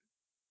at home.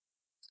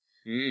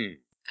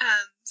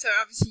 So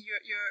obviously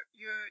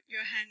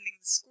you're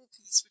handling the school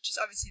piece, which is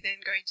obviously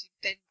then going to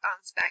then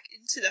bounce back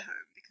into the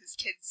home because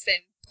kids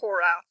then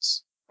pour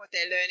out what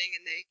they're learning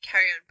and they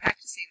carry on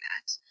practicing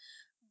that.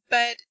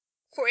 But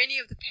for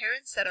any of the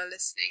parents that are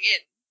listening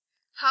in,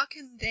 how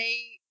can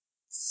they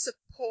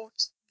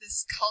support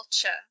this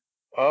culture?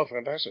 Oh,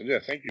 fantastic. Yeah,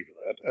 thank you for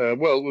that.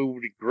 Well, it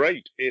would be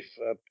great if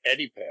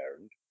any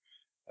parent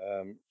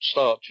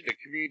starts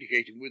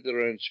communicating with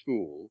their own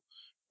school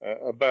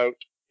about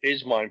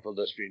is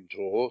mindfulness being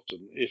taught,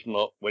 and if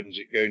not, when's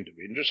it going to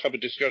be? And just have a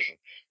discussion.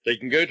 They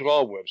can go to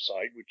our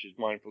website, which is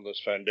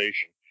Mindfulness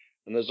Foundation,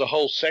 and there's a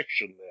whole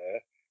section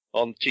there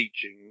on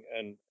teaching,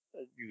 and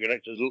you can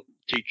connect to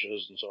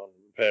teachers and so on,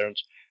 and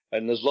parents,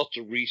 and there's lots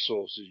of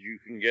resources you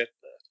can get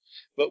there.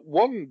 But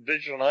one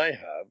vision I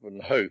have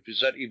and hope is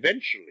that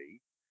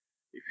eventually,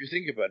 if you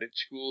think about it,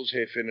 schools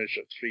here finish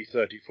at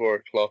 3:30, 4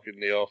 o'clock in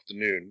the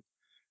afternoon.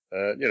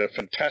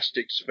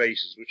 Fantastic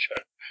spaces which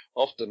are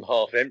often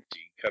half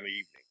empty come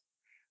evening.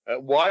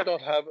 Why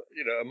not have,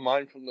 a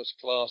mindfulness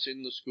class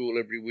in the school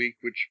every week,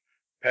 which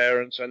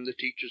parents and the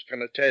teachers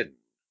can attend?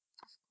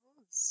 Of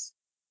course.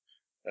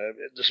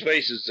 The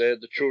spaces there,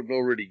 the children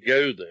already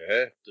go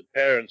there. The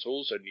parents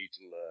also need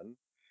to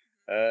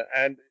learn.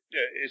 And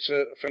it's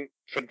a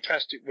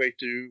fantastic way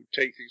to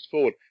take things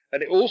forward.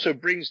 And it also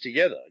brings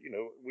together,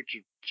 which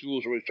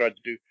schools always try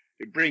to do,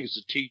 it brings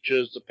the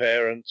teachers, the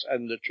parents,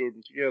 and the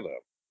children together.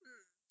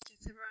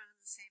 Gets everyone on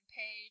the same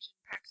page and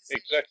practicing.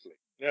 Exactly,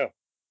 yeah.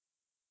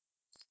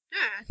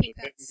 Yeah, I think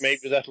that's...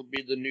 Maybe that'll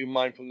be the new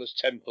mindfulness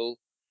temple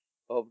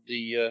of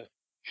the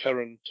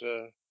current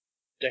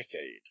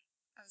decade.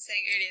 I was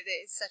saying earlier,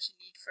 there is such a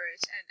need for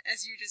it. And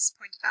as you just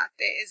pointed out,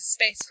 there is a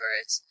space for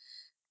it.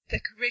 The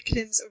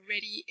curriculum's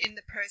already in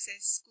the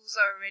process. Schools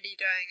are already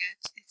doing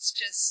it. It's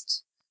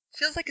just...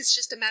 feels like it's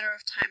just a matter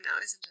of time now,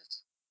 isn't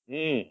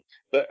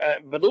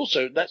it? But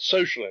also that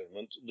social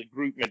element, the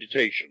group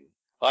meditation.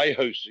 I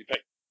host, in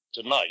fact,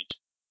 tonight,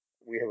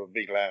 we have a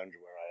big lounge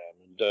where I am,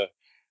 and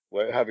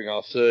we're having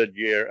our 3rd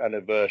year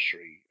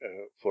anniversary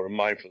for a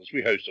mindfulness.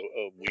 We host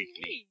a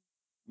weekly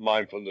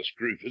mindfulness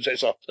group.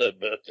 It's our 3rd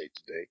birthday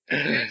today.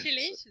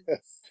 Congratulations.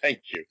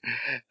 Thank you.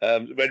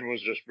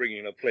 Everyone's just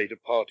bringing a plate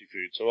of party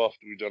food, so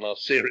after we've done our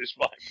serious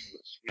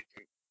mindfulness, we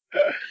can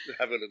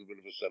have a little bit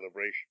of a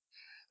celebration.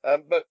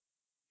 But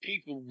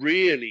people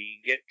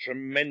really get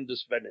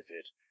tremendous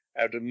benefit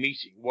out of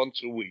meeting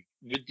once a week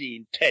with the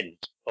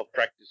intent of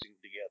practicing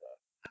together.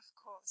 Of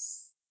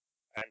course.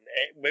 And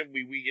when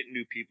we get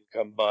new people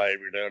come by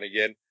every now and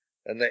again,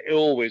 and they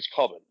always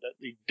comment that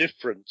the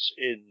difference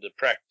in the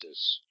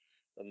practice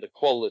and the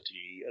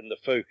quality and the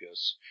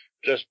focus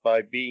just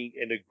by being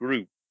in a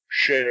group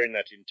sharing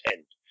that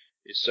intent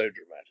is so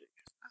dramatic.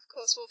 Of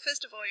course. Well,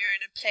 first of all, you're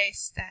in a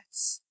place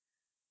that's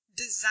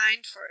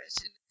designed for it,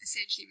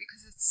 essentially,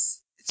 because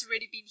it's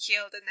already been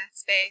healed in that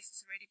space.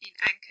 It's already been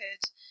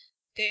anchored.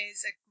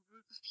 There's a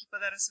group of people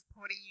that are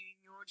supporting you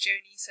in your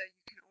journey, so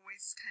you can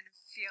always kind of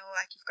feel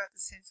like you've got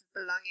the sense of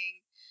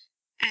belonging.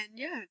 And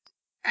yeah,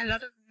 a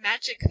lot of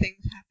magic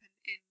things happen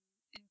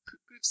in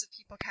groups of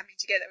people coming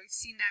together. We've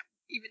seen that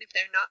even if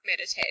they're not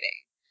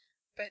meditating,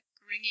 but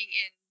bringing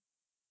in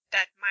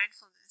that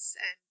mindfulness,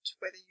 and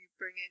whether you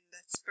bring in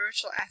that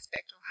spiritual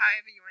aspect or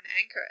however you want to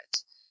anchor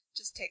it,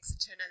 just takes it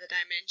to another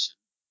dimension.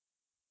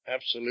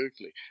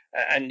 Absolutely.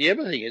 And the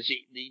other thing is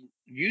the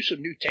use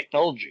of new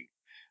technology.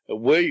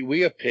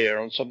 We appear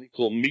on something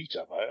called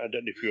Meetup. I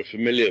don't know if you're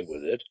familiar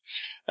with it.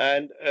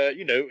 And,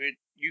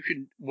 you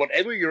can,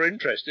 whatever your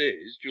interest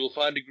is, you'll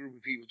find a group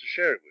of people to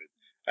share it with.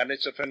 And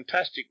it's a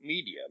fantastic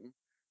medium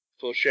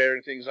for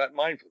sharing things like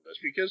mindfulness,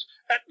 because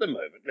at the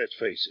moment, let's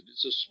face it,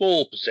 it's a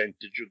small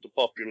percentage of the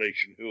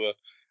population who are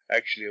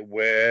actually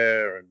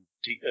aware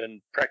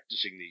and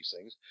practicing these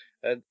things.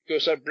 And of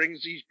course, that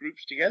brings these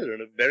groups together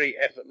in a very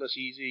effortless,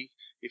 easy,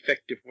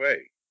 effective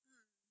way.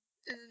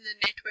 And then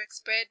the network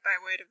spread by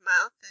word of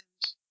mouth,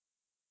 and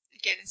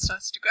again, it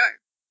starts to grow.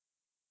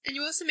 And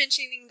you're also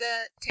mentioning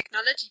the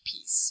technology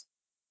piece.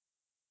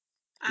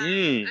 I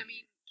mean,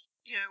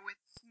 with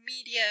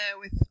media,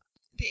 with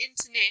the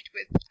internet,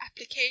 with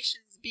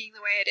applications being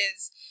the way it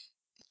is,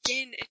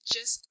 again, it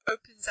just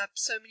opens up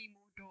so many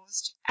more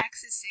doors to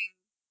accessing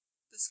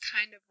this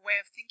kind of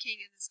way of thinking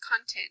and this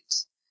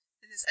content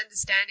and this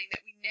understanding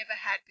that we never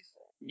had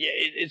before. Yeah,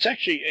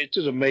 it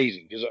is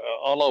amazing because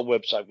on our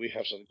website we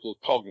have something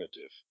called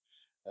cognitive,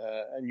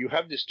 and you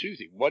have this two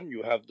things. One,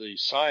 you have the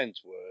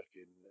science work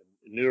in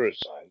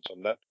neuroscience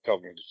on that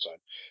cognitive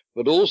side,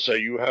 but also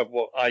you have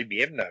what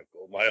IBM now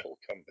call, my old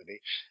company,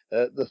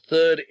 the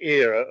third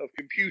era of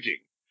computing,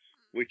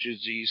 which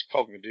is these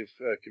cognitive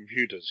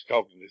computers,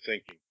 cognitive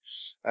thinking.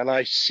 And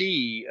I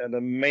see an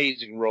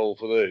amazing role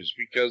for those,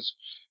 because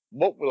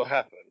what will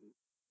happen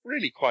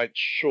really quite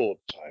short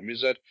time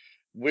is that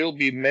we'll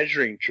be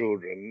measuring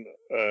children,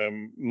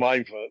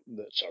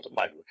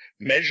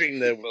 measuring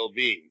their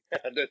well-being. I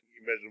don't think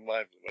you measure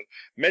mindful, but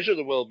measure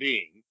the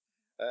well-being.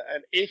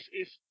 And if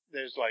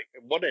there's like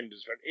at one end of the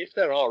spectrum, if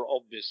there are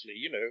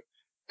obviously,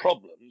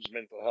 problems,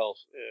 mental health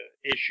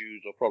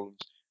issues or problems,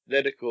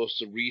 then of course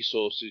the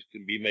resources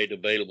can be made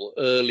available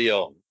early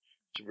on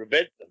to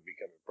prevent them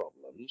becoming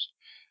problems.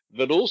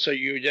 But also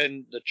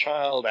the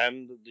child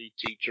and the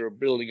teacher are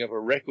building up a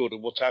record of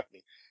what's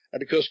happening.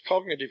 And of course,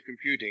 cognitive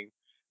computing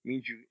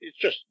means it's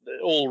just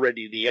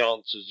already the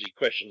answers, the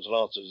questions and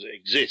answers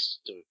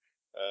exist to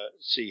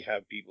see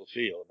how people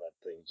feel about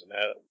things and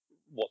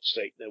what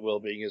state their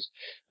well-being is.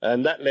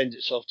 And that lends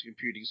itself to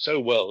computing so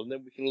well. And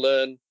then we can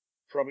learn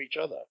from each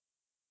other.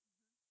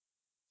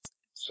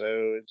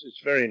 So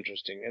it's very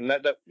interesting. And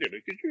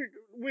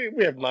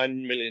we have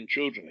 9 million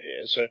children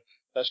here. So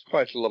that's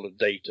quite a lot of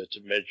data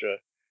to measure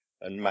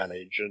and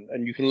manage,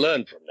 and you can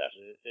learn from that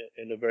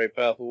in a very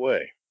powerful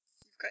way.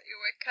 You've got your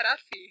work cut out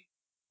for you.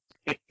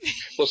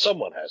 Well,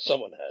 someone has.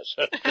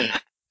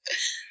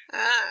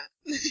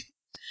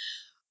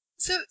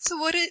 So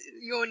what are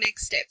your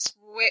next steps?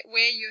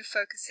 Where you're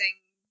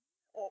focusing,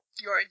 or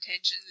your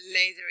intention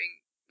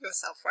lasering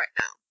yourself right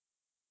now?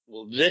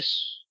 Well,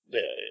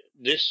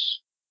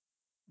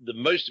 the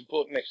most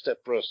important next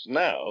step for us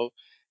now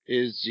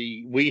is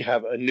we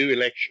have a new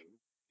election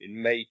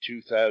in May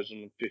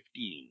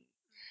 2015.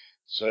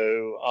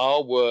 So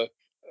our work,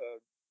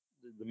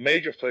 the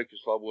major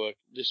focus of our work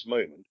at this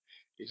moment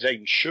is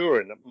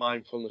ensuring that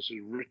mindfulness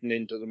is written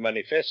into the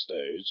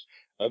manifestos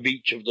of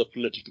each of the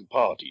political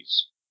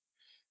parties,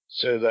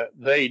 so that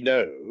they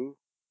know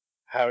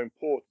how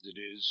important it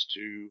is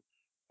to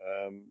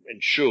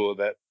ensure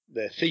that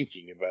they're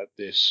thinking about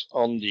this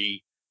on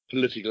the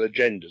political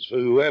agendas for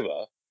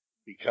whoever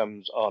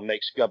becomes our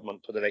next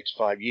government for the next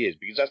 5 years,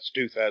 because that's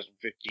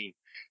 2015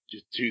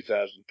 to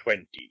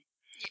 2020.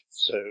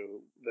 So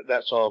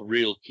that's our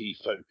real key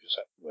focus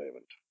at the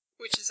moment.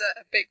 Which is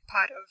a big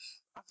part of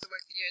the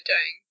work that you're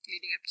doing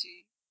leading up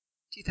to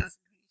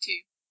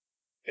 2022.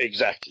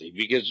 Exactly,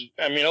 because,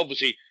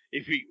 obviously,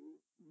 if we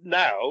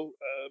now,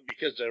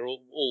 because they're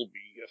all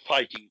be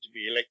fighting to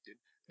be elected,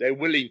 they're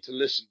willing to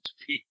listen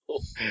to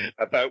people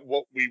about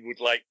what we would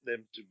like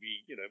them to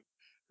be,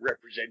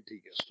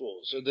 representing us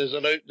for. So there's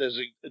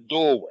a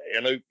doorway,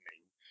 an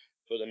opening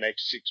for the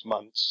next 6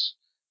 months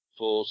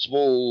for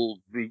small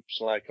groups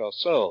like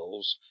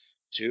ourselves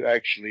to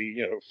actually,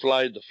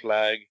 fly the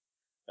flag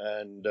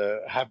and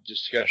have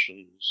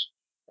discussions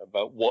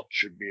about what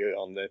should be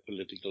on their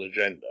political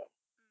agenda.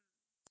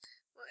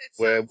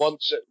 Where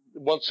once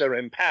they're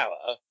in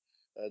power,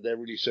 they're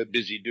really so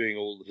busy doing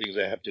all the things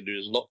they have to do,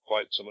 there's not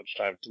quite so much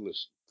time to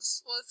listen.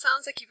 Well, it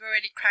sounds like you've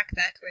already cracked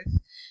that with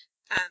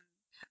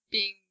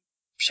being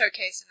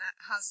showcased in the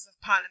Houses of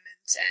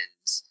Parliament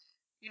and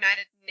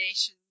United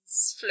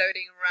Nations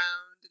floating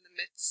around in the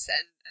midst,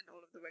 and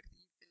all of the work that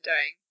you've been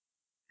doing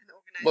and the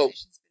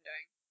organization's been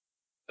doing.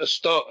 A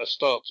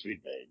start's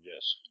been made,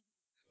 yes.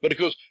 But of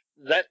course,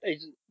 that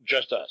isn't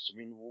just us.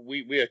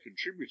 We are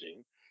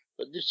contributing,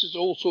 but this is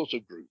all sorts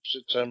of groups.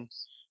 It's an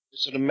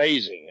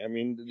amazing.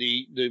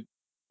 The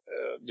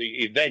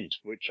event,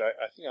 which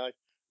I think I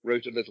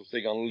wrote a little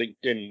thing on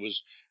LinkedIn,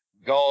 was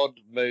God,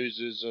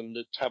 Moses, and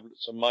the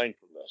Tablets of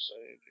Mindfulness.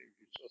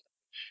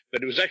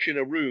 But it was actually in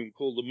a room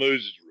called the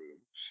Moses Room,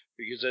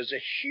 because there's a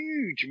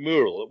huge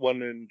mural at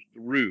one end of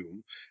the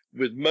room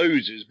with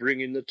Moses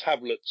bringing the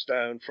tablets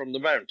down from the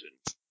mountain.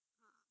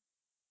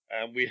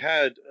 And we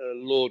had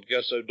Lord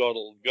Gus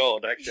O'Donnell,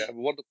 God, actually have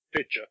a wonderful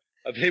picture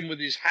of him with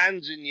his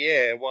hands in the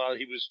air while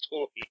he was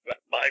talking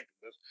about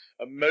mindfulness,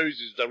 and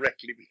Moses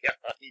directly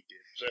behind him.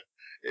 So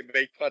it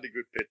made quite a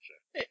good picture.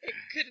 It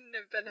couldn't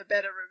have been a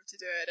better room to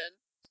do it in.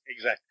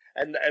 Exactly.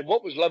 And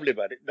what was lovely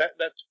about it,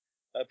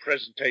 that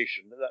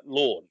presentation, that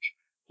launch,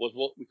 was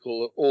what we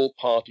call an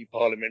all-party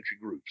parliamentary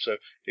group. So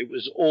it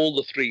was all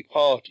the three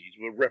parties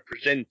were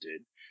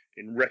represented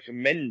in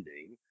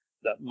recommending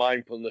that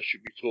mindfulness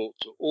should be taught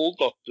to all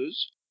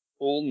doctors,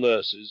 all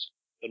nurses,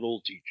 and all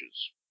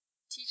teachers.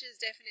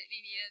 Teachers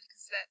definitely need it,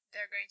 because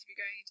they're going to be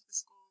going into the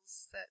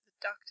schools. That the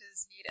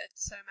doctors need it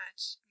so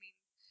much.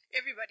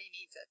 Everybody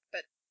needs it,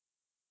 but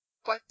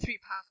what 3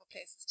 powerful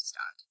places to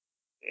start.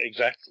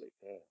 Exactly.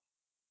 Yeah.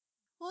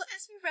 Well,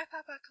 as we wrap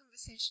up our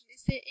conversation,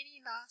 is there any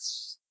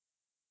last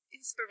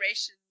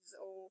inspirations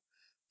or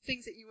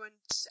things that you want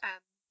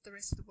the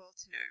rest of the world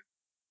to know?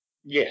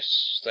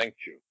 Yes, thank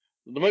you.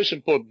 The most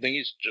important thing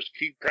is just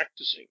keep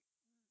practicing.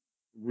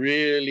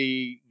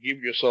 Really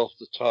give yourself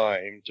the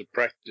time to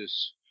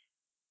practice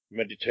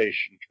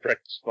meditation, to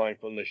practice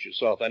mindfulness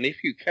yourself. And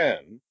if you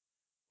can,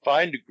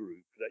 find a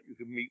group that you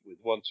can meet with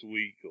once a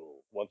week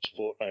or once a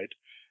fortnight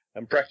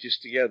and practice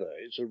together.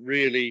 It's a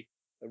really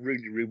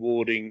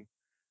rewarding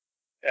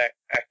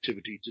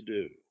activity to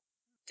do.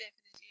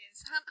 Definitely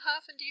is. How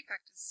often do you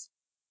practice?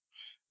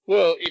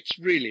 Well, it's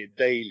really a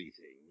daily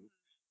thing,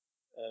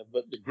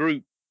 but the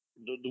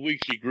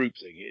weekly group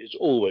thing is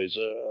always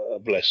a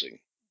blessing.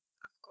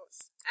 Of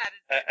course,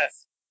 added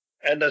bonus.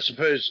 And I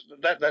suppose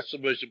that's the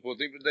most important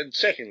thing. But then,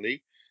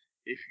 secondly,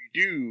 if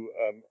you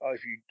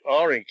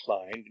are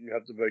inclined and you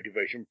have the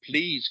motivation,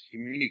 please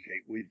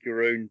communicate with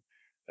your own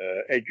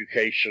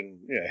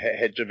education,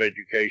 heads of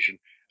education,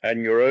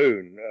 and your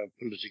own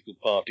political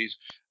parties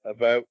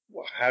about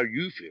how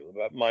you feel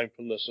about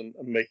mindfulness and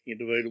making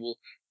it available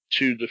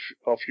to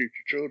our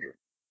future children.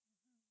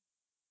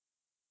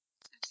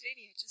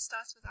 Absolutely, it just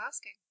starts with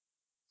asking.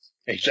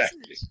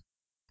 Exactly.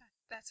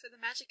 That's where the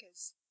magic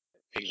is.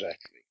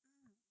 Exactly.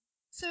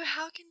 So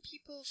how can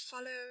people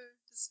follow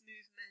this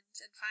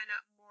movement and find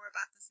out more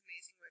about this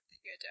amazing work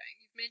that you're doing?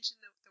 You've mentioned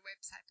the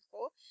website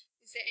before.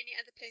 Is there any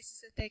other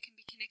places that they can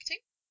be connecting?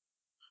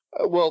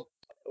 Well,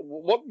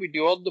 what we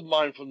do on the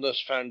Mindfulness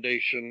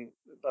Foundation,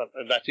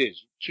 that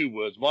is 2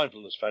 words,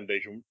 Mindfulness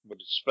Foundation, but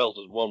it's spelled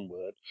as 1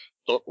 word,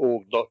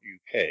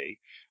 .org.uk.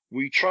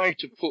 We try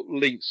to put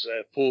links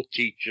there for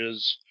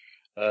teachers,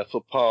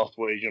 for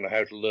pathways,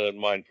 how to learn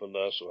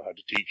mindfulness or how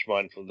to teach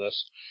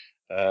mindfulness.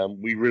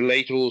 We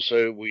relate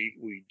also, we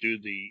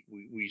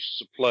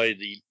supply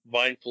the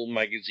Mindful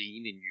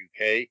magazine in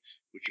UK,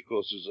 which of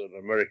course is an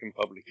American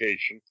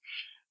publication.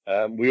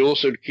 We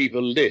also keep a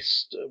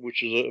list,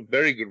 which is a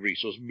very good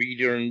resource,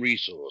 media and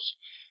resource.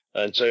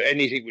 And so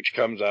anything which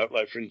comes out,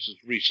 like for instance,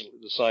 recently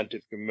the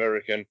Scientific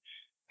American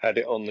had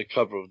it on the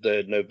cover of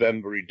their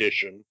November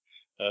edition,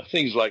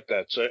 things like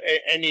that. So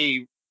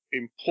any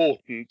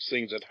important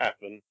things that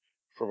happen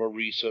from a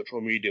research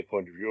or media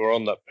point of view are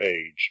on that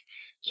page.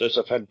 So it's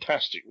a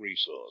fantastic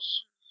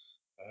resource.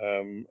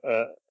 And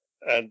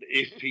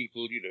if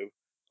people,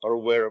 are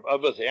aware of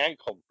other things and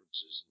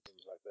conferences and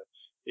things like that,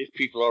 if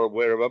people are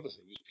aware of other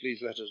things,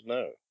 please let us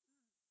know.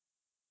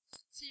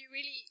 So you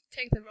really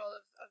take the role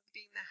of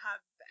being the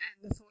hub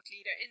and the thought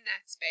leader in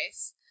that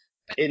space.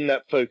 In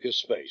that focus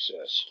space,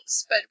 yes.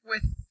 But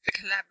with the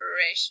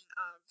collaboration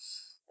of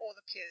all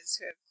the peers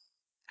who have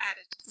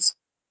added to this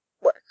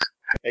work.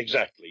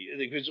 Exactly,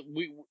 because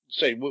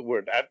we're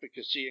an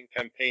advocacy and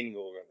campaigning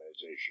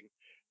organisation,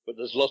 but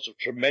there's lots of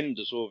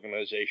tremendous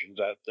organisations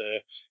out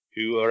there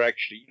who are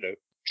actually,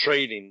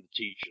 training the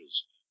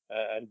teachers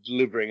and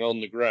delivering on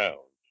the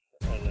ground.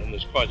 And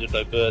there's quite a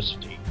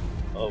diversity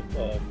of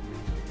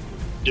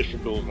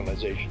different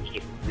organisations,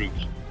 different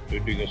groups who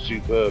are doing a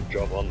superb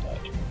job on that.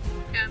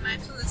 Yeah,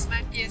 mindfulness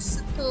might be a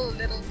simple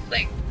little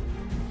thing,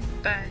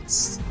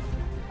 but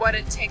what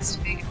it takes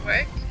to make it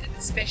work, and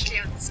especially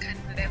on this kind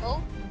of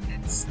level,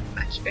 it's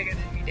much bigger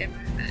than we'd ever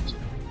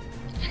imagined.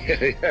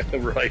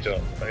 Right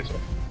on.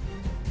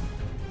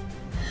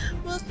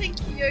 Well,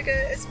 thank you,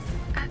 Yoga. It's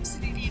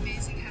absolutely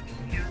amazing having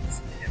you here on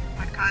this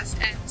podcast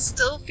and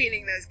still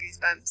feeling those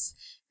goosebumps.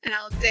 And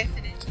I'll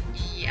definitely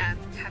be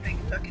having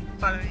a look and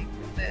following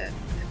the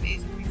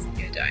amazing things that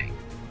you're doing.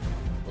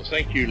 Well,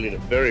 thank you, Lina,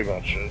 very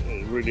much.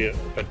 It's really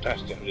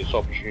fantastic this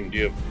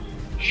opportunity of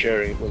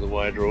sharing it with a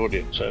wider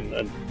audience.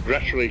 And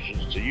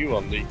congratulations to you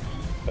on the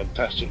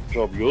fantastic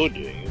job you're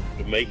doing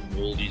of making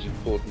all these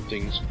important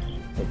things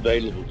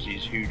available to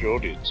these huge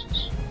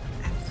audiences.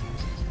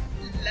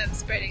 Absolutely. Love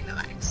spreading the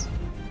light.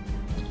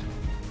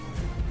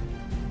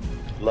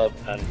 Love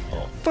and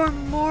all. For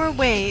more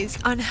ways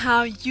on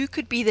how you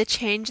could be the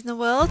change in the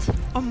world,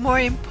 or more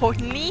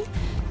importantly,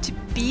 to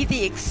be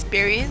the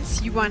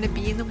experience you want to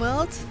be in the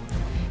world,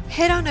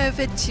 head on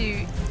over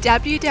to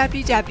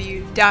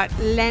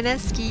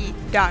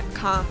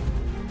www.lenaski.com.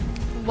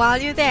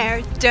 While you're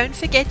there, don't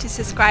forget to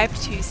subscribe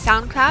to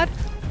SoundCloud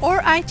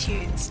or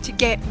iTunes to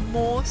get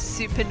more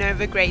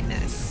SuperNova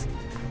greatness.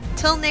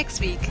 Till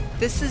next week,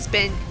 this has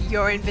been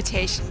your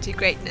invitation to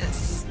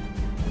greatness.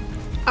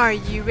 Are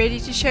you ready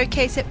to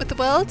showcase it with the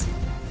world?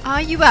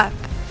 Are you up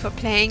for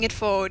playing it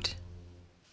forward?